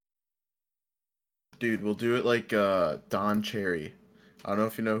 Dude, we'll do it like Don Cherry. I don't know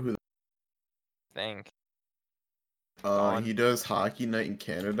if you know who. Think. Don. He does Hockey Night in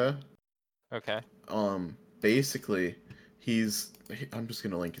Canada. Okay. Basically, I'm just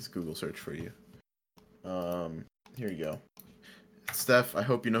gonna link his Google search for you. Here you go. Steph, I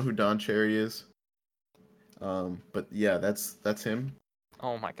hope you know who Don Cherry is. But yeah, that's him.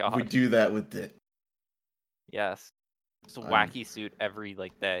 Oh my We god. do that with Dit. Yes. It's a I'm- wacky suit every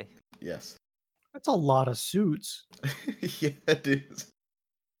like day. Yes. That's a lot of suits. Yeah, it is.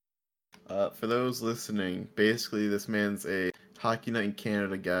 For those listening, basically this man's a Hockey Night in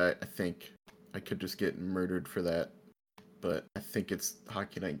Canada guy. I think I could just get murdered for that, but I think it's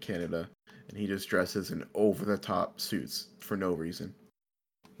Hockey Night in Canada, and he just dresses in over-the-top suits for no reason.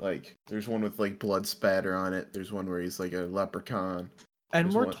 Like, there's one with like blood spatter on it. There's one where he's like a leprechaun. And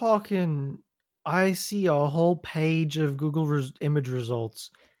There's we're one- talking, I see a whole page of Google image results,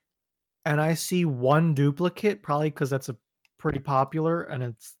 and I see one duplicate, probably because that's a pretty popular and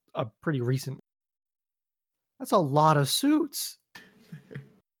it's a pretty recent. That's a lot of suits.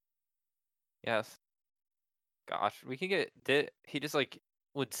 Yes. Gosh, we could get Dit. He just like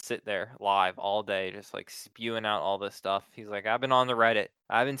would sit there live all day, just like spewing out all this stuff. He's like, I've been on the Reddit.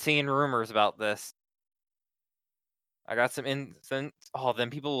 I've been seeing rumors about this. I got some instance. Oh, then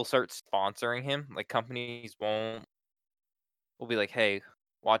people will start sponsoring him. Like companies will be like, hey,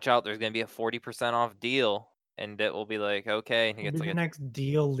 watch out. There's gonna be a 40% off deal, and it will be like, okay. And he He'll gets be like the next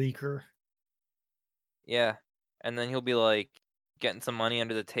deal leaker. yeah, and then he'll be like getting some money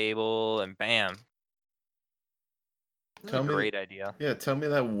under the table, and bam. This is Tell a me, great idea. yeah, tell me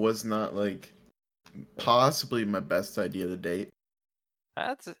that was not like possibly my best idea to date.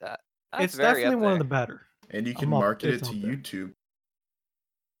 That's It's very definitely up one of there. the better. And you can I'm up- market it it's to up there. YouTube.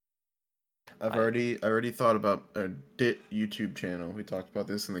 I I- already thought about a DIT YouTube channel. We talked about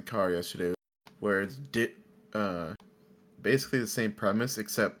this in the car yesterday, where it's DIT, basically the same premise,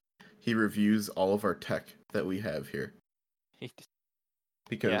 except he reviews all of our tech that we have here.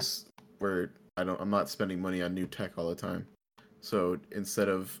 Because I'm not spending money on new tech all the time. So instead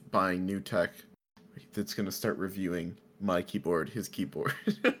of buying new tech, it's gonna start reviewing my keyboard, his keyboard.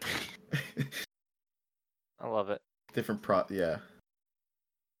 I love it. Different yeah.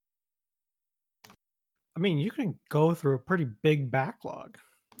 I mean, you can go through a pretty big backlog.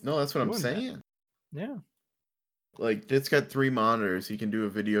 No, that's what I'm Doing that. saying. Yeah. Like, it's got 3 monitors. He can do a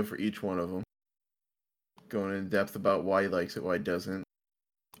video for each one of them. Going in depth about why he likes it, why he doesn't.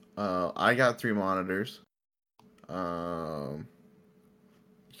 I got 3 monitors. You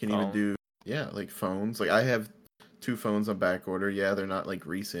can even do, yeah, like phones. Like, I have 2 phones on back order. Yeah, they're not, like,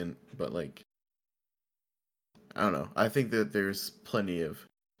 recent, but, like, I don't know. I think that there's plenty of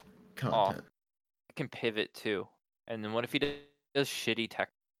content. I can pivot too. And then what if he does shitty tech?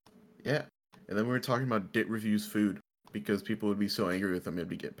 Yeah. And then we were talking about DIT reviews food because people would be so angry with him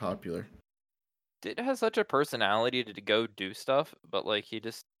it'd get popular. Dit has such a personality to go do stuff, but like he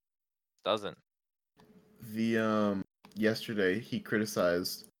just doesn't. Yesterday he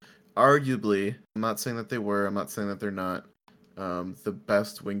criticized, arguably, I'm not saying that they were, I'm not saying that they're not, the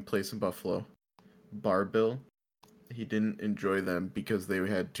best wing place in Buffalo, Bar Bill. He didn't enjoy them because they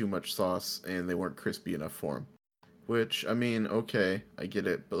had too much sauce and they weren't crispy enough for him. Which, I mean, okay, I get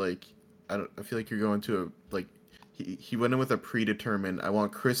it, but like, I feel like you're going to a, like, he went in with a predetermined, I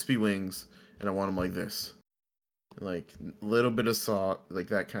want crispy wings and I want them like this. Like, little bit of salt, like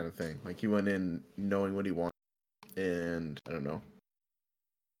that kind of thing. Like, he went in knowing what he wanted, and I don't know.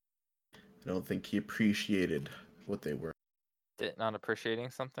 I don't think he appreciated what they were. Dit not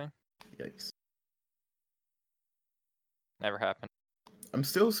appreciating something? Yikes. Never happened. I'm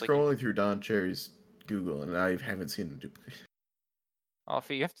still scrolling through Don Cherry's Google, and I haven't seen a duplicate.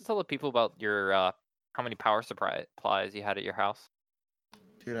 Alfie, you have to tell the people about your how many power supplies you had at your house.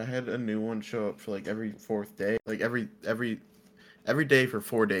 Dude, I had a new one show up for like every 4th day. Like every day for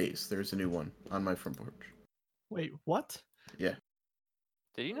 4 days, there's a new one on my front porch. Wait, what? Yeah.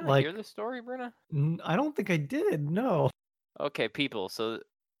 Did you not Like- hear this story, Bruna? I don't think I did. No. Okay, people. So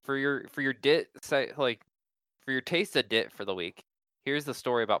for your DIT like for your taste of DIT for the week, here's the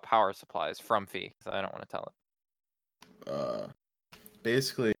story about power supplies from Fee. So I don't want to tell it.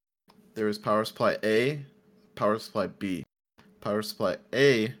 Basically, there was power supply A, power supply B. Power supply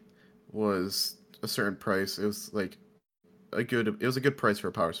A was a certain price. It was like a good price for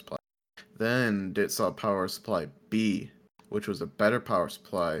a power supply. Then DIT saw power supply B, which was a better power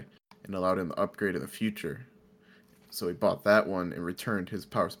supply and allowed him to upgrade in the future. So he bought that one and returned his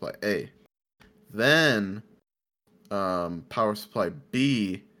power supply A. Then power supply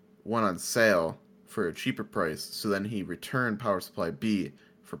B went on sale for a cheaper price, so then he returned power supply B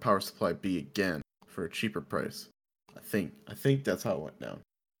for power supply B again for a cheaper price. I think that's how it went down.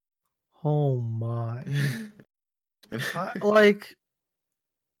 Oh my.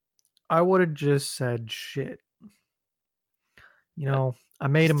 I would have just said shit. You know, I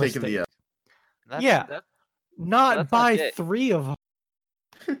made a Just taking mistake. That's Not that's not by it. 3 of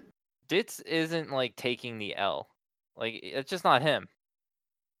them. Dits isn't like taking the L. Like it's just not him.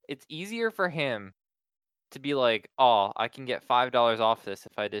 It's easier for him to be like, "Oh, I can get $5 off this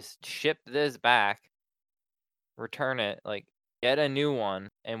if I just ship this back, return it, like get a new one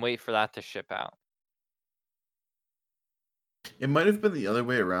and wait for that to ship out." It might have been the other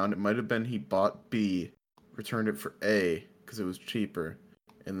way around. It might have been he bought B, returned it for A because it was cheaper,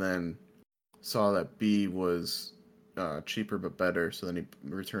 and then saw that B was cheaper but better, so then he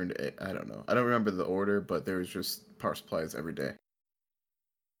returned A. I don't know. I don't remember the order, but there was just power supplies every day.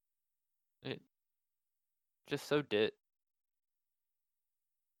 Just so DIT.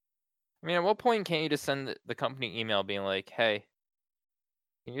 I mean, at what point can't you just send the company email being like, "Hey,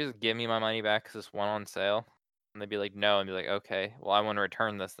 can you just give me my money back because this one on sale?" And they'd be like, no, and be like, okay, well, I want to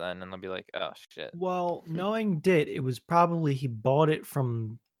return this then, and they'll be like, oh shit. Well, knowing Dit, it was probably he bought it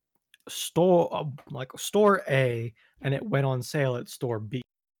from store A, and it went on sale at store B.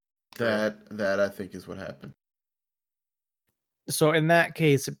 That I think is what happened. So in that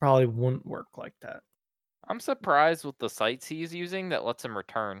case, it probably wouldn't work like that. I'm surprised with the sites he's using that lets him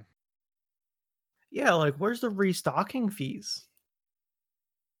return. Yeah, like where's the restocking fees?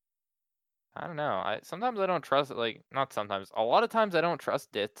 I don't know. Sometimes I don't trust, like, not sometimes. A lot of times I don't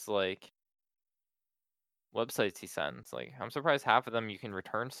trust Dit's like websites he sends. Like, I'm surprised half of them you can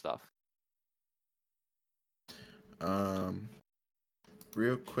return stuff.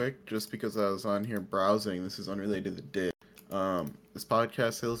 Real quick, just because I was on here browsing, this is unrelated to Dit. This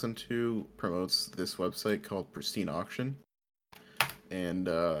podcast I listen to promotes this website called Pristine Auction, and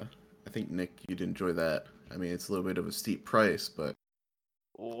I think Nick, you'd enjoy that. I mean, it's a little bit of a steep price, but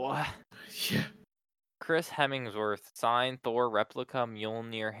What? yeah. Chris Hemmingsworth signed Thor replica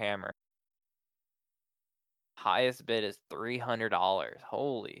Mjolnir hammer. Highest bid is $300.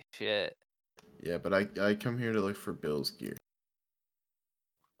 Holy shit. Yeah, but I come here to look for Bill's gear.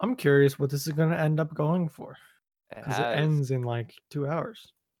 I'm curious what this is going to end up going for, because it has ends in like 2 hours.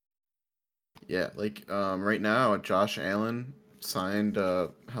 Yeah, like right now, Josh Allen signed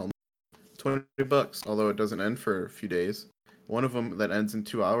helmet, $20. Although it doesn't end for a few days. One of them that ends in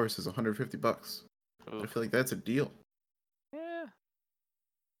 2 hours is $150. I Oof. feel like that's a deal. Yeah.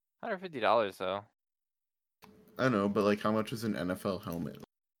 $150 though. I know, but like, how much is an NFL helmet?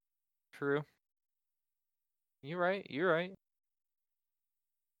 True. You're right. You're right.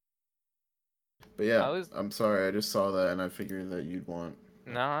 But yeah, I was- I'm sorry, I just saw that and I figured that you'd want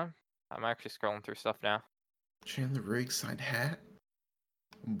No, I'm actually scrolling through stuff now. Chandler Riggs signed hat.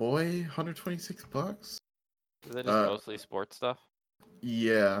 Boy, $126. Is it just mostly sports stuff?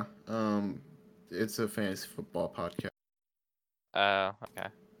 Yeah, it's a fantasy football podcast. Oh, okay.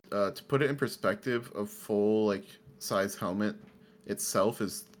 To put it in perspective, a full like size helmet itself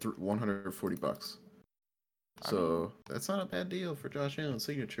is $140. So that's not a bad deal for Josh Allen's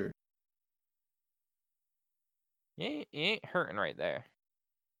signature. You ain't hurting right there.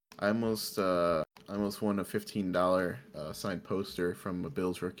 I almost won a $15 signed poster from a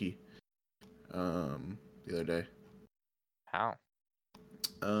Bills rookie the other day. How?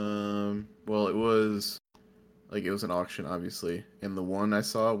 Well, it was an auction, obviously, and the one I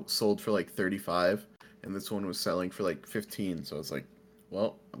saw sold for like 35, and this one was selling for like 15. So I was like,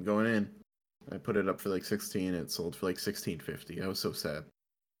 well, I'm going in. I put it up for like 16. It sold for like 16.50. I was so sad.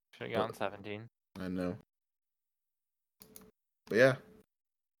 Should have gone 17. I know. But yeah,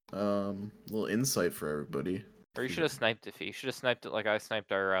 little insight for everybody. Or you should have sniped it. You should have sniped it like I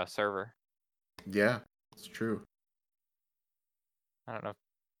sniped our server. Yeah, it's true. I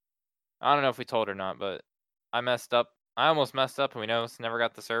don't know if we told or not, but I messed up. I almost messed up, and we almost never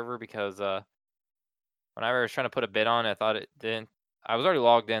got the server because whenever I was trying to put a bid on, I thought it didn't. I was already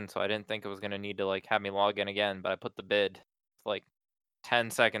logged in, so I didn't think it was gonna need to like have me log in again. But I put the bid, like 10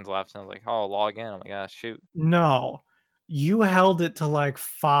 seconds left, and I was like, "Oh, log in." I'm like, "Ah, shoot." No, you held it to like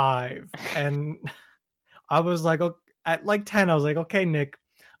 5, and I was like, at like 10, I was like, okay, Nick,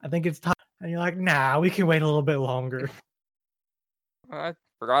 I think it's time. And you're like, nah, we can wait a little bit longer. I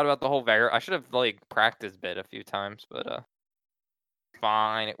forgot about the whole I should have like practiced bid a few times, but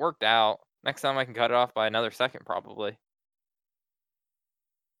fine, it worked out. Next time I can cut it off by another second, probably.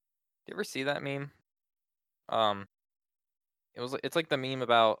 You ever see that meme? It's like the meme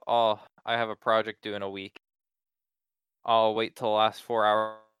about, oh, I have a project due in a week. I'll wait till the last 4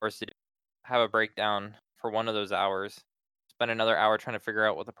 hours to have a breakdown for one of those hours. Spend another hour trying to figure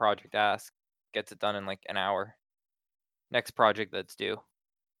out what the project asks. Gets it done in like an hour. Next project that's due.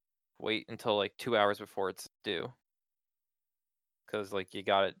 Wait until like 2 hours before it's due. Because like you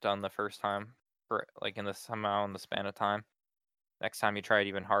got it done the first time for like in the span of time. Next time you try it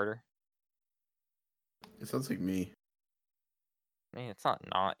even harder. It sounds like me. I mean, it's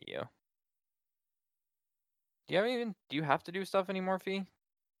not you. Do you have to do stuff anymore, Fee?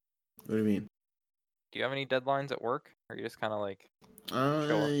 What do you mean? Do you have any deadlines at work? Or you just kind of like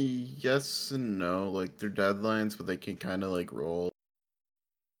chill? Yes and no. Like they're deadlines, but they can kind of like roll.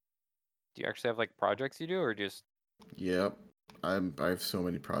 Do you actually have like projects you do, or just? Yep, I have so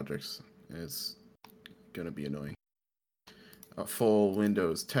many projects. It's gonna be annoying. A full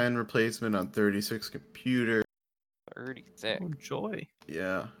Windows 10 replacement on 36 computer. 36. Oh, joy.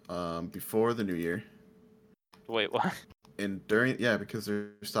 Yeah. Before the new year. Wait, what? And because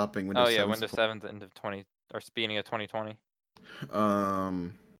they're stopping Oh Windows yeah, 7. Windows 7th end of 20 or beginning of 2020.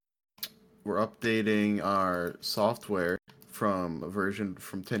 We're updating our software from a version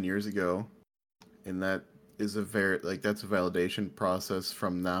from 10 years ago, and that is that's a validation process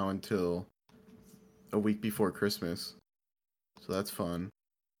from now until a week before Christmas. So that's fun.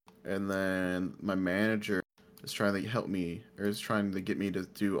 And then my manager is trying to help me, or is trying to get me to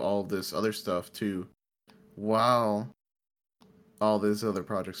do all this other stuff too, while all these other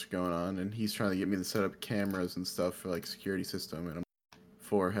projects are going on. And he's trying to get me to set up cameras and stuff for like security system and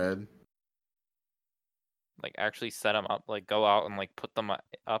forehead. Like actually set them up, like go out and like put them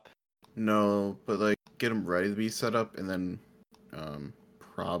up. No, but like get them ready to be set up, and then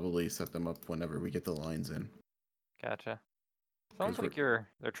probably set them up whenever we get the lines in. Gotcha. Sounds 'Cause like they're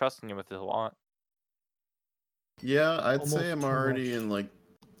trusting you with this a lot. Yeah, I'd Almost say I'm too already much. in like,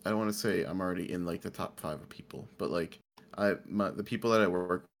 I don't want to say I'm already in like the top 5 of people, but like the people that I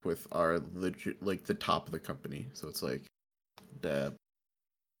work with are legit like the top of the company. So it's like, dab.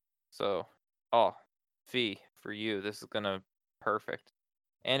 So, fee for you. This is gonna perfect,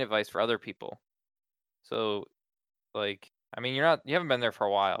 and advice for other people. So, like, I mean, you haven't been there for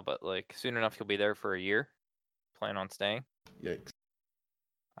a while, but like soon enough you'll be there for a year. Plan on staying? Yikes.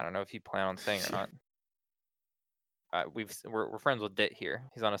 I don't know if you plan on staying or not. We're friends with Dit here.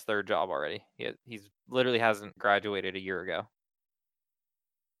 He's on his 3rd job already. He's literally hasn't graduated a year ago.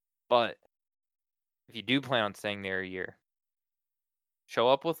 But if you do plan on staying there a year, show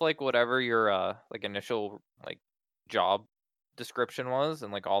up with like whatever your like initial like job description was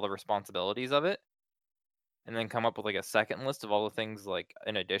and like all the responsibilities of it, and then come up with like a second list of all the things like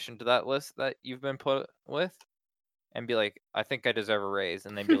in addition to that list that you've been put with, and be like, I think I deserve a raise.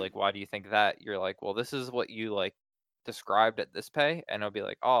 And they'd be like, why do you think that? You're like, well, this is what you like described at this pay. And it'll be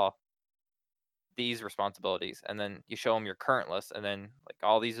like, oh, these responsibilities. And then you show them your current list, and then like,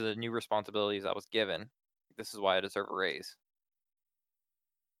 all these are the new responsibilities I was given. This is why I deserve a raise.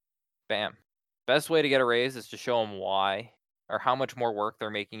 Bam. Best way to get a raise is to show them why, or how much more work they're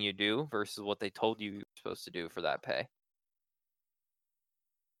making you do versus what they told you you're supposed to do for that pay.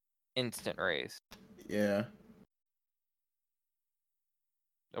 Instant raise. Yeah.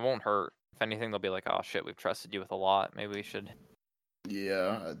 It won't hurt. If anything, they'll be like, oh shit, we've trusted you with a lot. Maybe we should.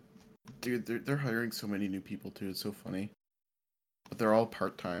 Yeah. Dude, they're hiring so many new people too. It's so funny. But they're all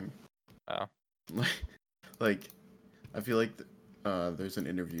part-time. Oh. Like, I feel like there's an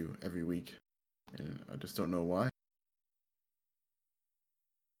interview every week, and I just don't know why.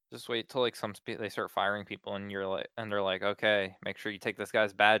 Just wait till like they start firing people, and they're like, okay, make sure you take this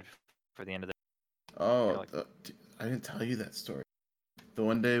guy's badge for the end of the. Oh, like, I didn't tell you that story. The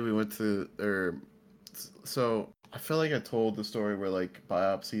one day we went to, so I feel like I told the story where like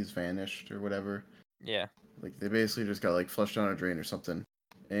biopsies vanished or whatever. Yeah. Like they basically just got like flushed down a drain or something,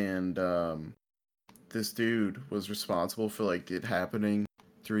 and this dude was responsible for like it happening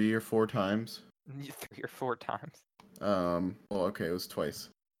 3 or 4 times. 3 or 4 times. Well, okay, it was twice,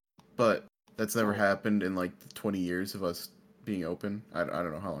 but that's never happened in like the 20 years of us being open. I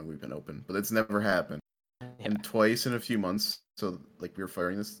don't know how long we've been open, but it's never happened. Yeah. And twice in a few months. So like we were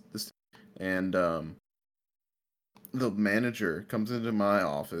firing this, and the manager comes into my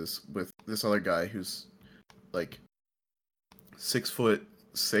office with this other guy who's like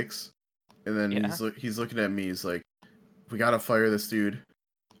 6'6", and then he's looking at me. He's like, "We gotta fire this dude.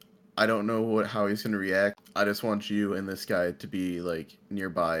 I don't know how he's gonna react. I just want you and this guy to be like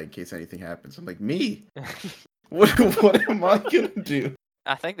nearby in case anything happens." I'm like, "Me? What am I gonna do?"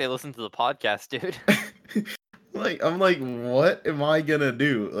 I think they listen to the podcast, dude. Like, I'm like, what am I gonna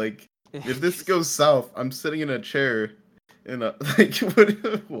do? Like, if this goes south, I'm sitting in a chair in a like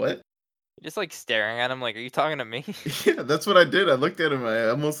what? Just like staring at him, like, are you talking to me? Yeah, that's what I did. I looked at him. I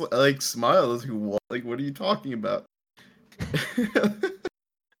almost like smiled. I was like, what? Like, what are you talking about?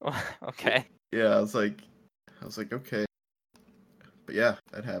 Okay. Yeah, I was like, okay. But yeah,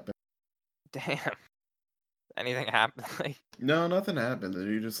 that happened. Damn. Anything happened? Like, no, nothing happened. The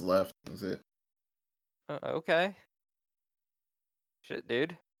dude just left. That was it. Okay. Shit,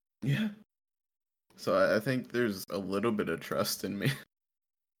 dude. Yeah. So I think there's a little bit of trust in me.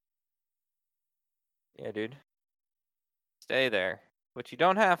 Yeah, dude. Stay there. Which you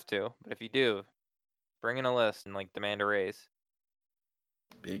don't have to, but if you do, bring in a list and like demand a raise.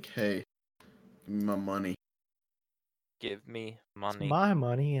 Big hey, give me my money. Give me money. It's my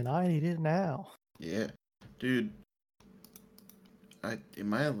money and I need it now. Yeah. Dude,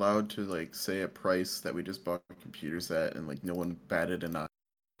 am I allowed to like say a price that we just bought computers at and like no one batted an eye?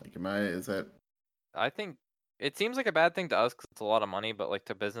 Like, is that? I think it seems like a bad thing to us because it's a lot of money, but like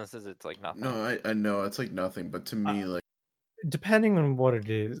to businesses, it's like nothing. No, I know it's like nothing, but to me, like, depending on what it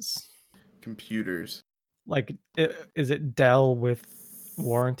is, computers. Like, is it Dell with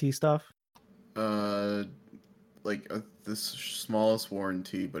warranty stuff? Like the smallest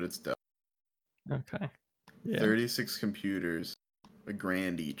warranty, but it's Dell. Okay. Yeah. 36 computers,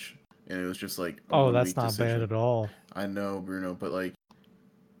 $1,000 each, and it was just like a Oh, 1 that's week not decision. bad at all. I know, Bruno, but like,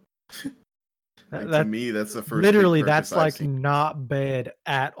 That, to that me, that's the first literally big purchase that's I've like seen. not bad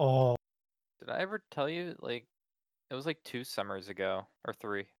at all. Did I ever tell you, like, it was like 2 summers ago, or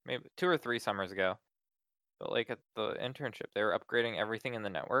 3, maybe 2 or 3 summers ago. But like at the internship, they were upgrading everything in the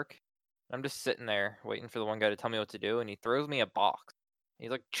network. I'm just sitting there waiting for the one guy to tell me what to do, and he throws me a box. He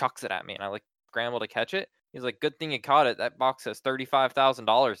like chucks it at me, and I like scramble to catch it. He's like, "Good thing you caught it. That box has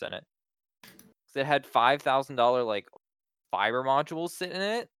 $35,000 in it." 'Cause it had $5,000 like fiber modules sitting in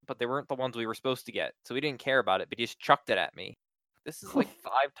it, but they weren't the ones we were supposed to get. So we didn't care about it, but he just chucked it at me. This is like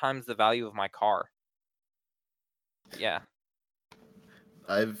 5 times the value of my car. Yeah.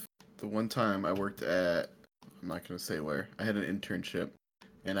 The one time I worked at, I'm not gonna say where. I had an internship,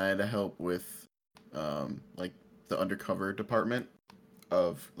 and I had to help with, like the undercover department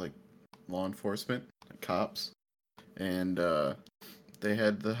of like law enforcement, like cops, and they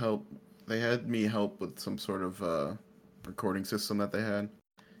had the help. They had me help with some sort of recording system that they had,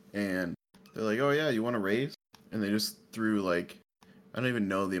 and they're like, "Oh yeah, you want a raise?" And they just threw like, I don't even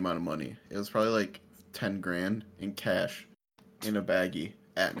know the amount of money. It was probably like 10 grand in cash in a baggie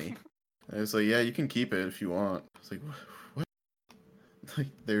at me. And it was like, yeah, you can keep it if you want. I was like, what? Like,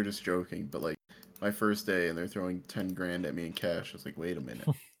 they're just joking, but like, my first day and they're throwing 10 grand at me in cash. I was like, wait a minute.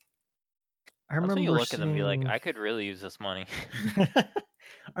 I That's when you remember look at them and be like, seeing I could really use this money. I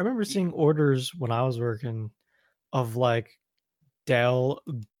remember seeing orders when I was working of like Dell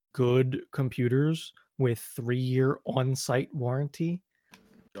good computers with 3-year on-site warranty.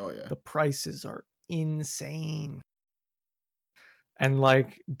 Oh yeah. The prices are insane. And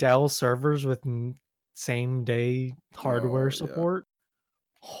like Dell servers with same day hardware Oh, yeah. support.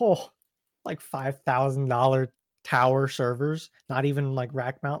 Oh, like $5,000 tower servers, not even like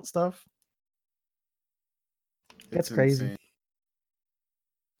rack mount stuff. That's crazy. Insane.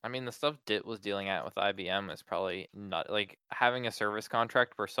 I mean, the stuff DIT was dealing at with IBM is probably not like having a service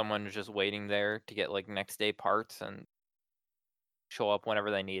contract where someone is just waiting there to get like next day parts and show up whenever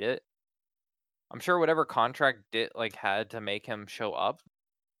they need it. I'm sure whatever contract DIT like had to make him show up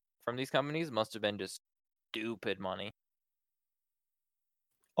from these companies must have been just stupid money.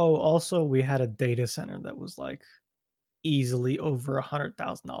 Oh, also we had a data center that was like easily over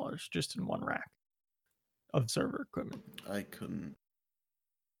 $100,000 just in one rack of server equipment, I couldn't.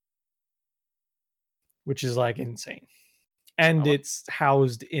 which is like insane. And Oh. it's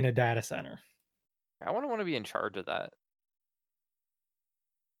housed in a data center. I wouldn't want to be in charge of that.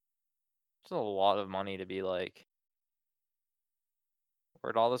 It's a lot of money to be like,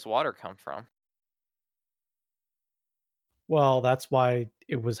 where'd all this water come from? Well, that's why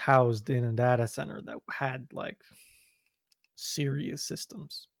it was housed in a data center that had like serious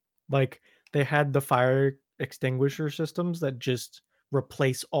systems. Like they had the fire extinguisher systems that just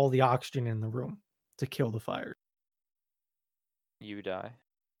replace all the oxygen in the room to kill the fire. You die.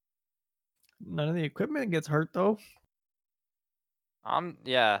 None of the equipment gets hurt though.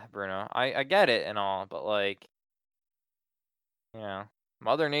 Yeah, Bruno. I get it and all, but like, you know,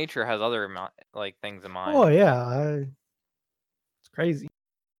 Mother Nature has other like things in mind. Oh yeah, it's crazy.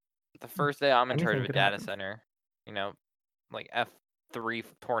 The first day I'm in charge Anything of a could data happen. center, you know, like F3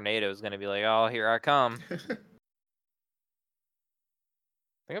 tornado is gonna be like, oh, here I come. I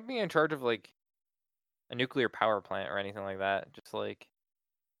think I'd be in charge of like a nuclear power plant or anything like that. Just like,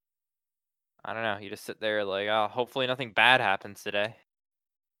 I don't know. You just sit there like, oh, hopefully nothing bad happens today.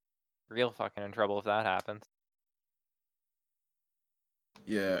 Real fucking in trouble if that happens.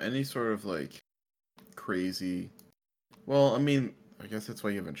 Yeah, any sort of like crazy. Well, I mean, I guess that's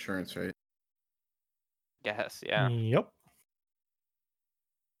why you have insurance, right? Guess, yeah. Yep.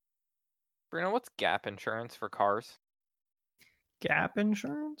 Bruno, what's gap insurance for cars? Gap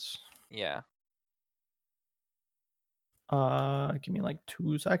insurance? Yeah. Give me like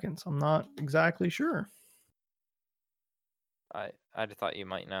 2 seconds. I'm not exactly sure. I just thought you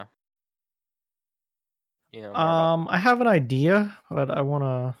might know. You know more about I have an idea, but I want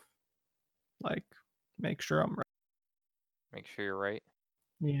to like make sure I'm right. make sure you're right.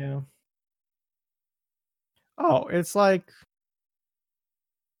 Yeah. Oh, it's like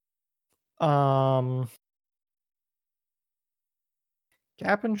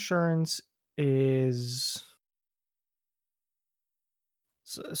gap insurance is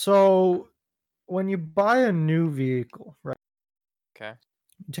so when you buy a new vehicle, right? Okay.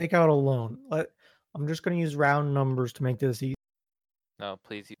 You take out a loan. I'm just going to use round numbers to make this easy. No,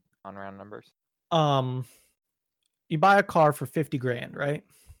 please use on round numbers. You buy a car for 50 grand, right?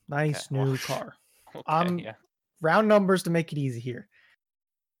 Nice Okay. new car. Okay, yeah. Round numbers to make it easy here.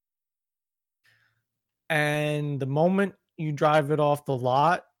 And the moment you drive it off the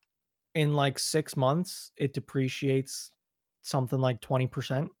lot, in like 6 months, it depreciates something like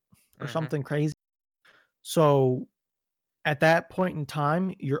 20% or Mhm. something crazy. So at that point in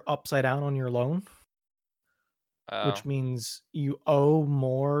time, you're upside down on your loan, Oh, which means you owe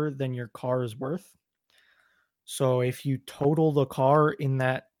more than your car is worth. So if you total the car in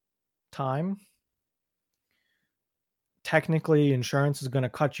that time, technically insurance is going to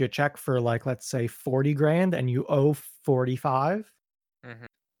cut you a check for like, let's say 40 grand and you owe 45. mhm.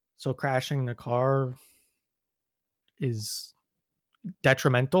 So crashing the car is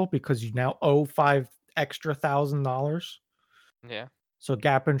detrimental because you now owe $5 extra thousand dollars. Yeah. So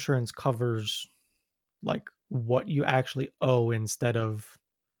gap insurance covers like what you actually owe instead of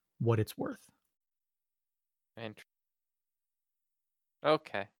what it's worth. Int-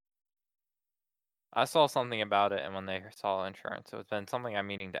 Okay. I saw something about it, and when they saw insurance, so it's been something I'm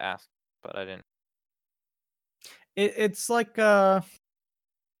meaning to ask, but I didn't. It's like I'm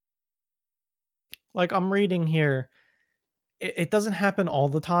reading here. It doesn't happen all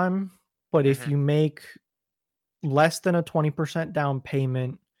the time, but if Mhm. you make less than a 20% down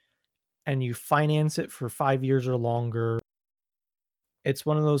payment and you finance it for 5 years or longer, it's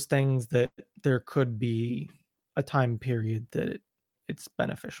one of those things that there could be a time period that it's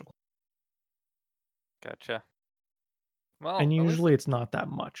beneficial. Gotcha. Well, And at least usually it's not that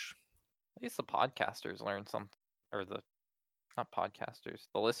much. the podcasters learned something, or the not podcasters,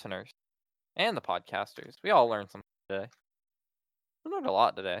 the listeners, and the podcasters. We all learned something today. We learned a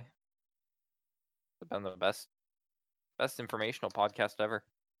lot today. It's been the best informational podcast ever.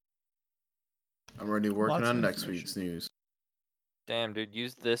 I'm already working Lots of on next information. week's news. Damn, dude,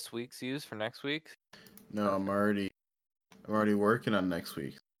 use this week's use for next week's. No, I'm already working on next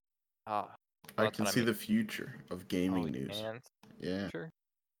week. Ah, I that's can what I see mean. the future of gaming Oh, you news. can? Yeah. Sure.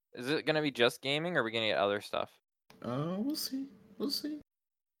 Is it gonna be just gaming, or are we gonna get other stuff? We'll see. We'll see.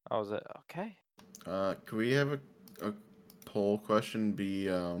 Oh, is it okay? Could we have a poll question be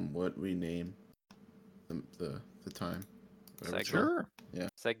what we name the time? Whatever it's called. Sure. Yeah.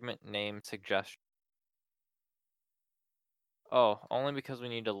 Segment name suggestion. Oh, only because we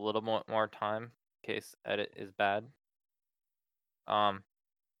need a little more time in case edit is bad.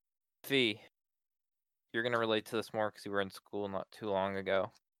 Fee, you're gonna relate to this more because you were in school not too long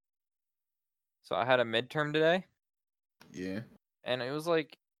ago. So I had a midterm today, Yeah. and it was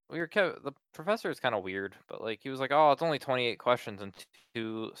like the professor is kind of weird, but like he was like, "Oh, it's only 28 questions and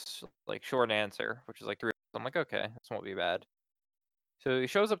two like short answer, which is like 3." I'm like, "Okay, this won't be bad." So he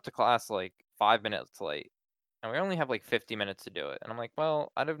shows up to class like 5 minutes late, and we only have like 50 minutes to do it. And I'm like,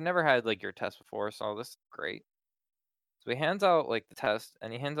 "Well, I've never had like your test before, so this is great." So he hands out like the test,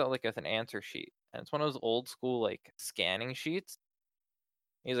 and he hands out like with an answer sheet, and it's one of those old school like scanning sheets.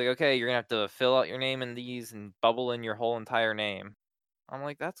 He's like, "Okay, you're gonna have to fill out your name in these and bubble in your whole entire name." I'm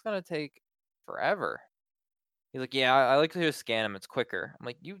like, "That's gonna take forever." He's like, "Yeah, I like to just scan them. It's quicker." I'm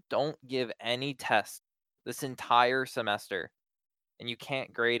like, "You don't give any tests this entire semester, and you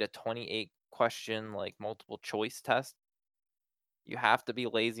can't grade a 28 question like multiple choice test. You have to be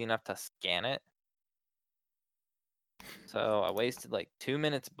lazy enough to scan it." So I wasted like 2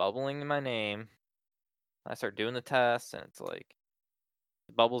 minutes bubbling in my name. I start doing the test, and it's like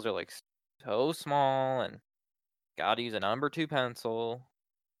the bubbles are like so small, and gotta use a number two pencil.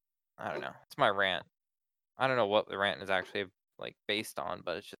 I don't know. It's my rant. I don't know what the rant is actually like based on,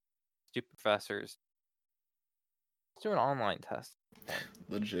 but it's just stupid professors. Let's do an online test.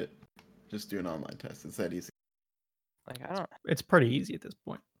 Legit. Just do an online test. It's that easy. Like I don't It's pretty easy at this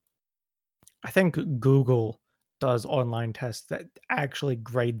point. I think Google does online tests that actually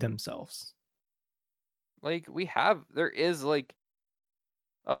grade themselves. like there is like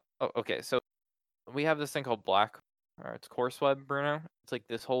okay, so we have this thing called Black, or it's CourseWeb, Bruno. It's like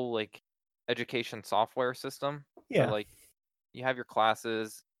this whole like education software system where Yeah. like you have your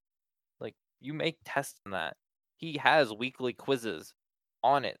classes, like you make tests in that. He has weekly quizzes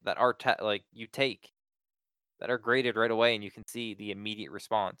on it that are like you take that are graded right away, and you can see the immediate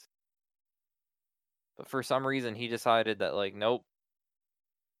response. But for some reason, he decided that like nope,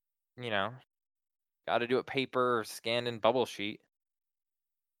 you know, got to do it paper or scanned in bubble sheet.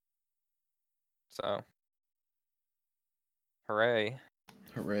 So, hooray!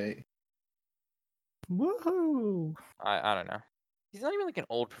 Hooray. Woohoo! I don't know. He's not even like an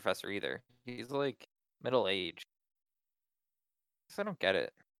old professor either. He's like middle age. I don't get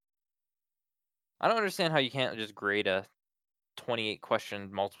it. I don't understand how you can't just grade a 28 question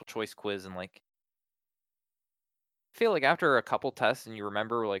multiple choice quiz and like I feel like after a couple tests and you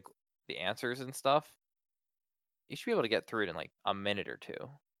remember like the answers and stuff, you should be able to get through it in like a minute or two,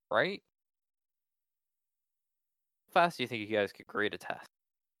 right? fast do you think you guys could grade a test?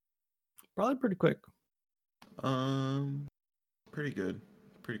 Probably pretty quick. Pretty good.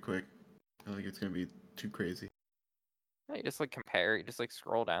 Pretty quick. I don't think it's gonna be too crazy. Yeah, you just like compare. You just like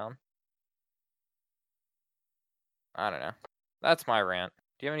scroll down. I don't know. That's my rant.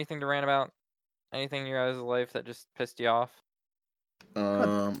 Do you have anything to rant about? Anything in your guys' life that just pissed you off?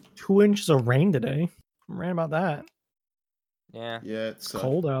 2 inches of rain today. I'm ranting about that. Yeah. Yeah, It's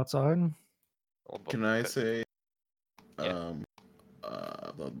cold outside. Can I say, Yeah.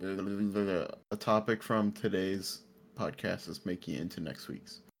 a topic from today's podcast is making it into next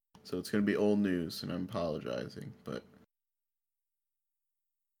week's. So it's gonna be old news, and I'm apologizing, but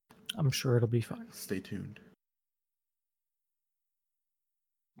I'm sure it'll be fine. stay tuned.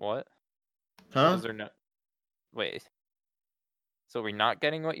 What? Huh? Was there no? Wait. So we're not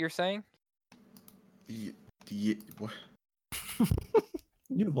getting what you're saying? What?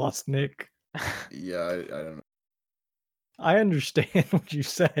 You lost Nick. Yeah, I don't know. I understand what you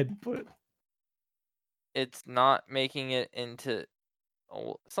said, but It's not making it into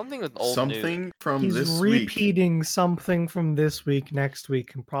something with old news. Something from he's this week. repeating something from this week next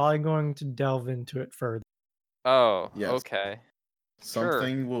week and probably going to delve into it further. Oh, Yes. okay.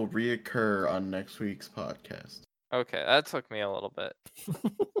 Something will reoccur on next week's podcast. Okay, that took me a little bit.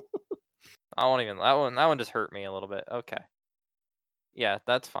 I won't even. That one just hurt me a little bit. Okay. Yeah,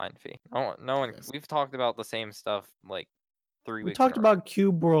 that's fine, Fee. No one. Yes. We've talked about the same stuff like 3 We weeks. talked in a row. about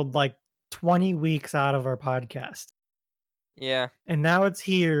Cube World like 20 weeks out of our podcast. Yeah. And now it's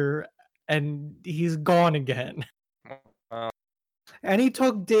here and he's gone again. Well, And he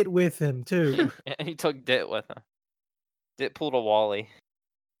took Dit with him too. and he took Dit with him. Dit pulled a Wally.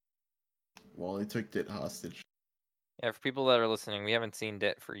 Wally took Dit hostage. Yeah, for people that are listening, we haven't seen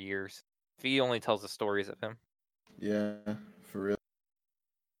Dit for years. Fee only tells the stories of him. Yeah, for real.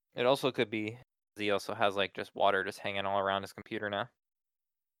 It also could be he also has like just water just hanging all around his computer now.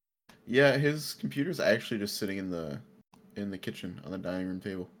 Yeah, his computer's actually just sitting in the kitchen on the dining room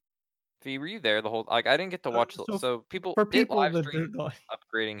table. Fee, were you there the whole? Like, I didn't get to watch. So people For Dit people live that streamed did,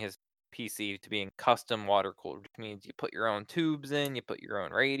 upgrading his PC to being custom water cooled, which means you put your own tubes in, you put your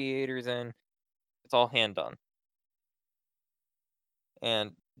own radiators in. It's all hand done.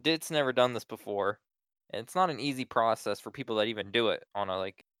 And Dit's never done this before, and it's not an easy process for people that even do it on a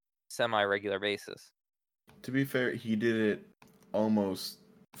like semi-regular basis. To be fair, he did it almost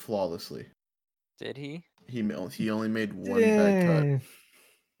flawlessly. Did he? He only made one bad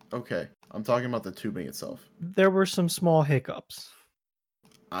cut. Okay, I'm talking about the tubing itself. there were some small hiccups.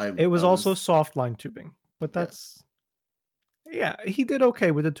 It was also soft line tubing, but that's yeah, he did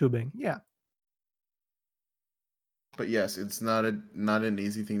okay with the tubing. Yeah. But yes, it's not an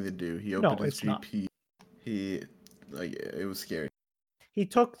easy thing to do. He opened his it's not. GP. It was scary. He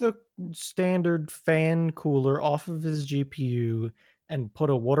took the standard fan cooler off of his GPU and put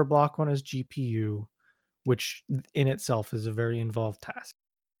a water block on his GPU, which in itself is a very involved task.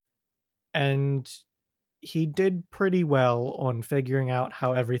 And he did pretty well on figuring out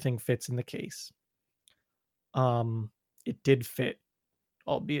how everything fits in the case. It did fit,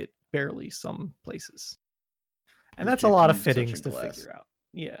 albeit barely some places. And His that's a lot of GPU is touching fittings to glass. figure out.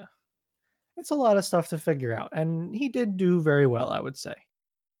 Yeah. It's a lot of stuff to figure out. And he did do very well, I would say.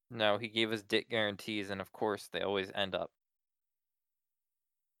 No, he gave us Dit guarantees, and of course, they always end up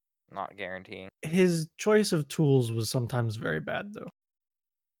not guaranteeing. His choice of tools was sometimes very bad, though.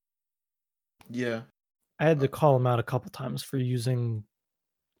 Yeah. I had to call him out a couple times for using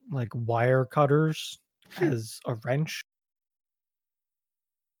like wire cutters as a wrench.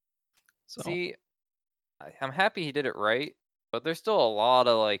 So See, I'm happy he did it right, but there's still a lot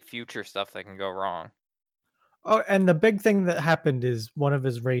of like future stuff that can go wrong. oh, and the big thing that happened is one of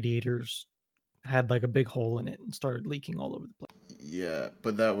his radiators had like a big hole in it and started leaking all over the place. Yeah,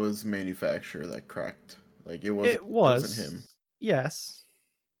 but that was manufacturer that cracked. Like It wasn't him. Yes.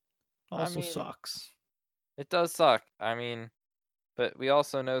 I Also mean, sucks. It does suck. I mean, but we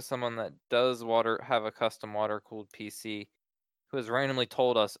also know someone that does have a custom water cooled PC who has randomly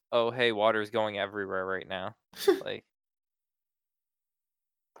told us, "Oh, hey, water's going everywhere right now." Like,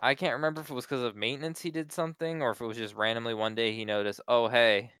 I can't remember if it was because of maintenance he did something, or if it was just randomly one day he noticed, "Oh,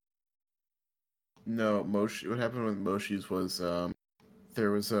 hey." No, Moshi. What happened with Moshi's was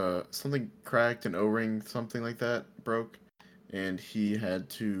there was something cracked, an O-ring, something like that broke, and he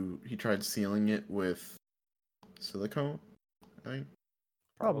tried sealing it with silicone, I think.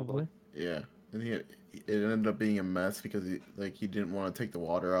 Probably. Yeah, and it ended up being a mess because he didn't want to take the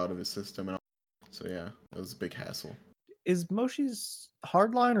water out of his system and all. So yeah, it was a big hassle. Is Moshi's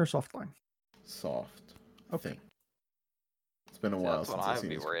hardline or softline? Soft. Okay. Thing. It's been a while That's since what I've I would seen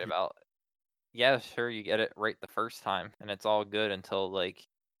be his worried computer. about. yeah, sure, you get it right the first time, and it's all good until like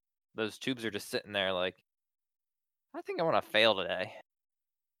those tubes are just sitting there. Like, I think I want to fail today.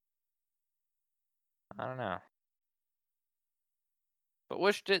 I don't know, but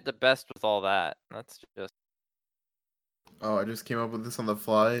wished it the best with all that. That's just Oh, I just came up with this on the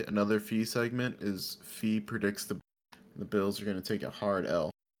fly. Another Fee segment is Fee predicts the Bills are going to take a hard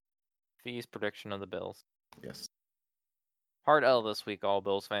L. Fee's prediction of the Bills. Yes, Hard L this week, all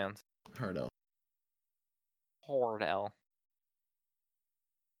Bills fans. hard L. Hard L.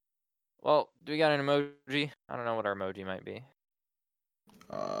 Well, do we got an emoji? I don't know what our emoji might be.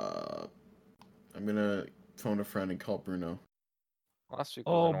 I'm gonna phone a friend and call Bruno. Last week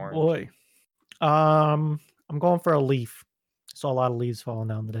was Oh an orange. boy. I'm going for a leaf. Saw a lot of leaves falling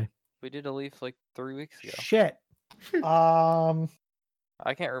down today. We did a leaf like 3 weeks ago. Shit.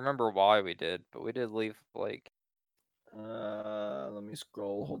 I can't remember why we did, but we did leave like Let me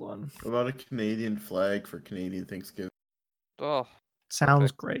scroll. Hold on. What about a Canadian flag for Canadian Thanksgiving? oh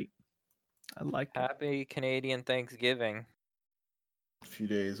Sounds perfect. great. I like it. Happy Canadian Thanksgiving. A few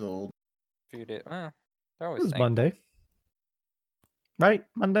days old. Few days. They're It always was thankful. Monday. Right?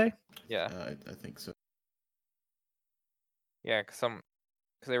 Monday? Yeah, I think so. yeah. Cause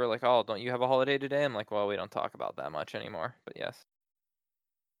they were like, "Oh, don't you have a holiday today?" I'm like, "Well, we don't talk about that much anymore." But yes.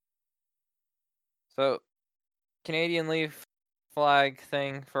 So, Canadian leaf flag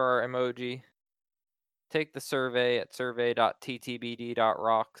thing for our emoji. Take the survey at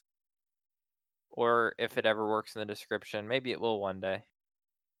survey.ttbd.rocks. Or if it ever works in the description, maybe it will one day.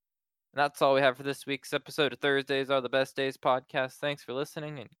 And that's all we have for this week's episode of Thursdays Are the Best Days podcast. Thanks for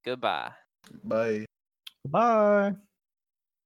listening and goodbye. Bye. Bye.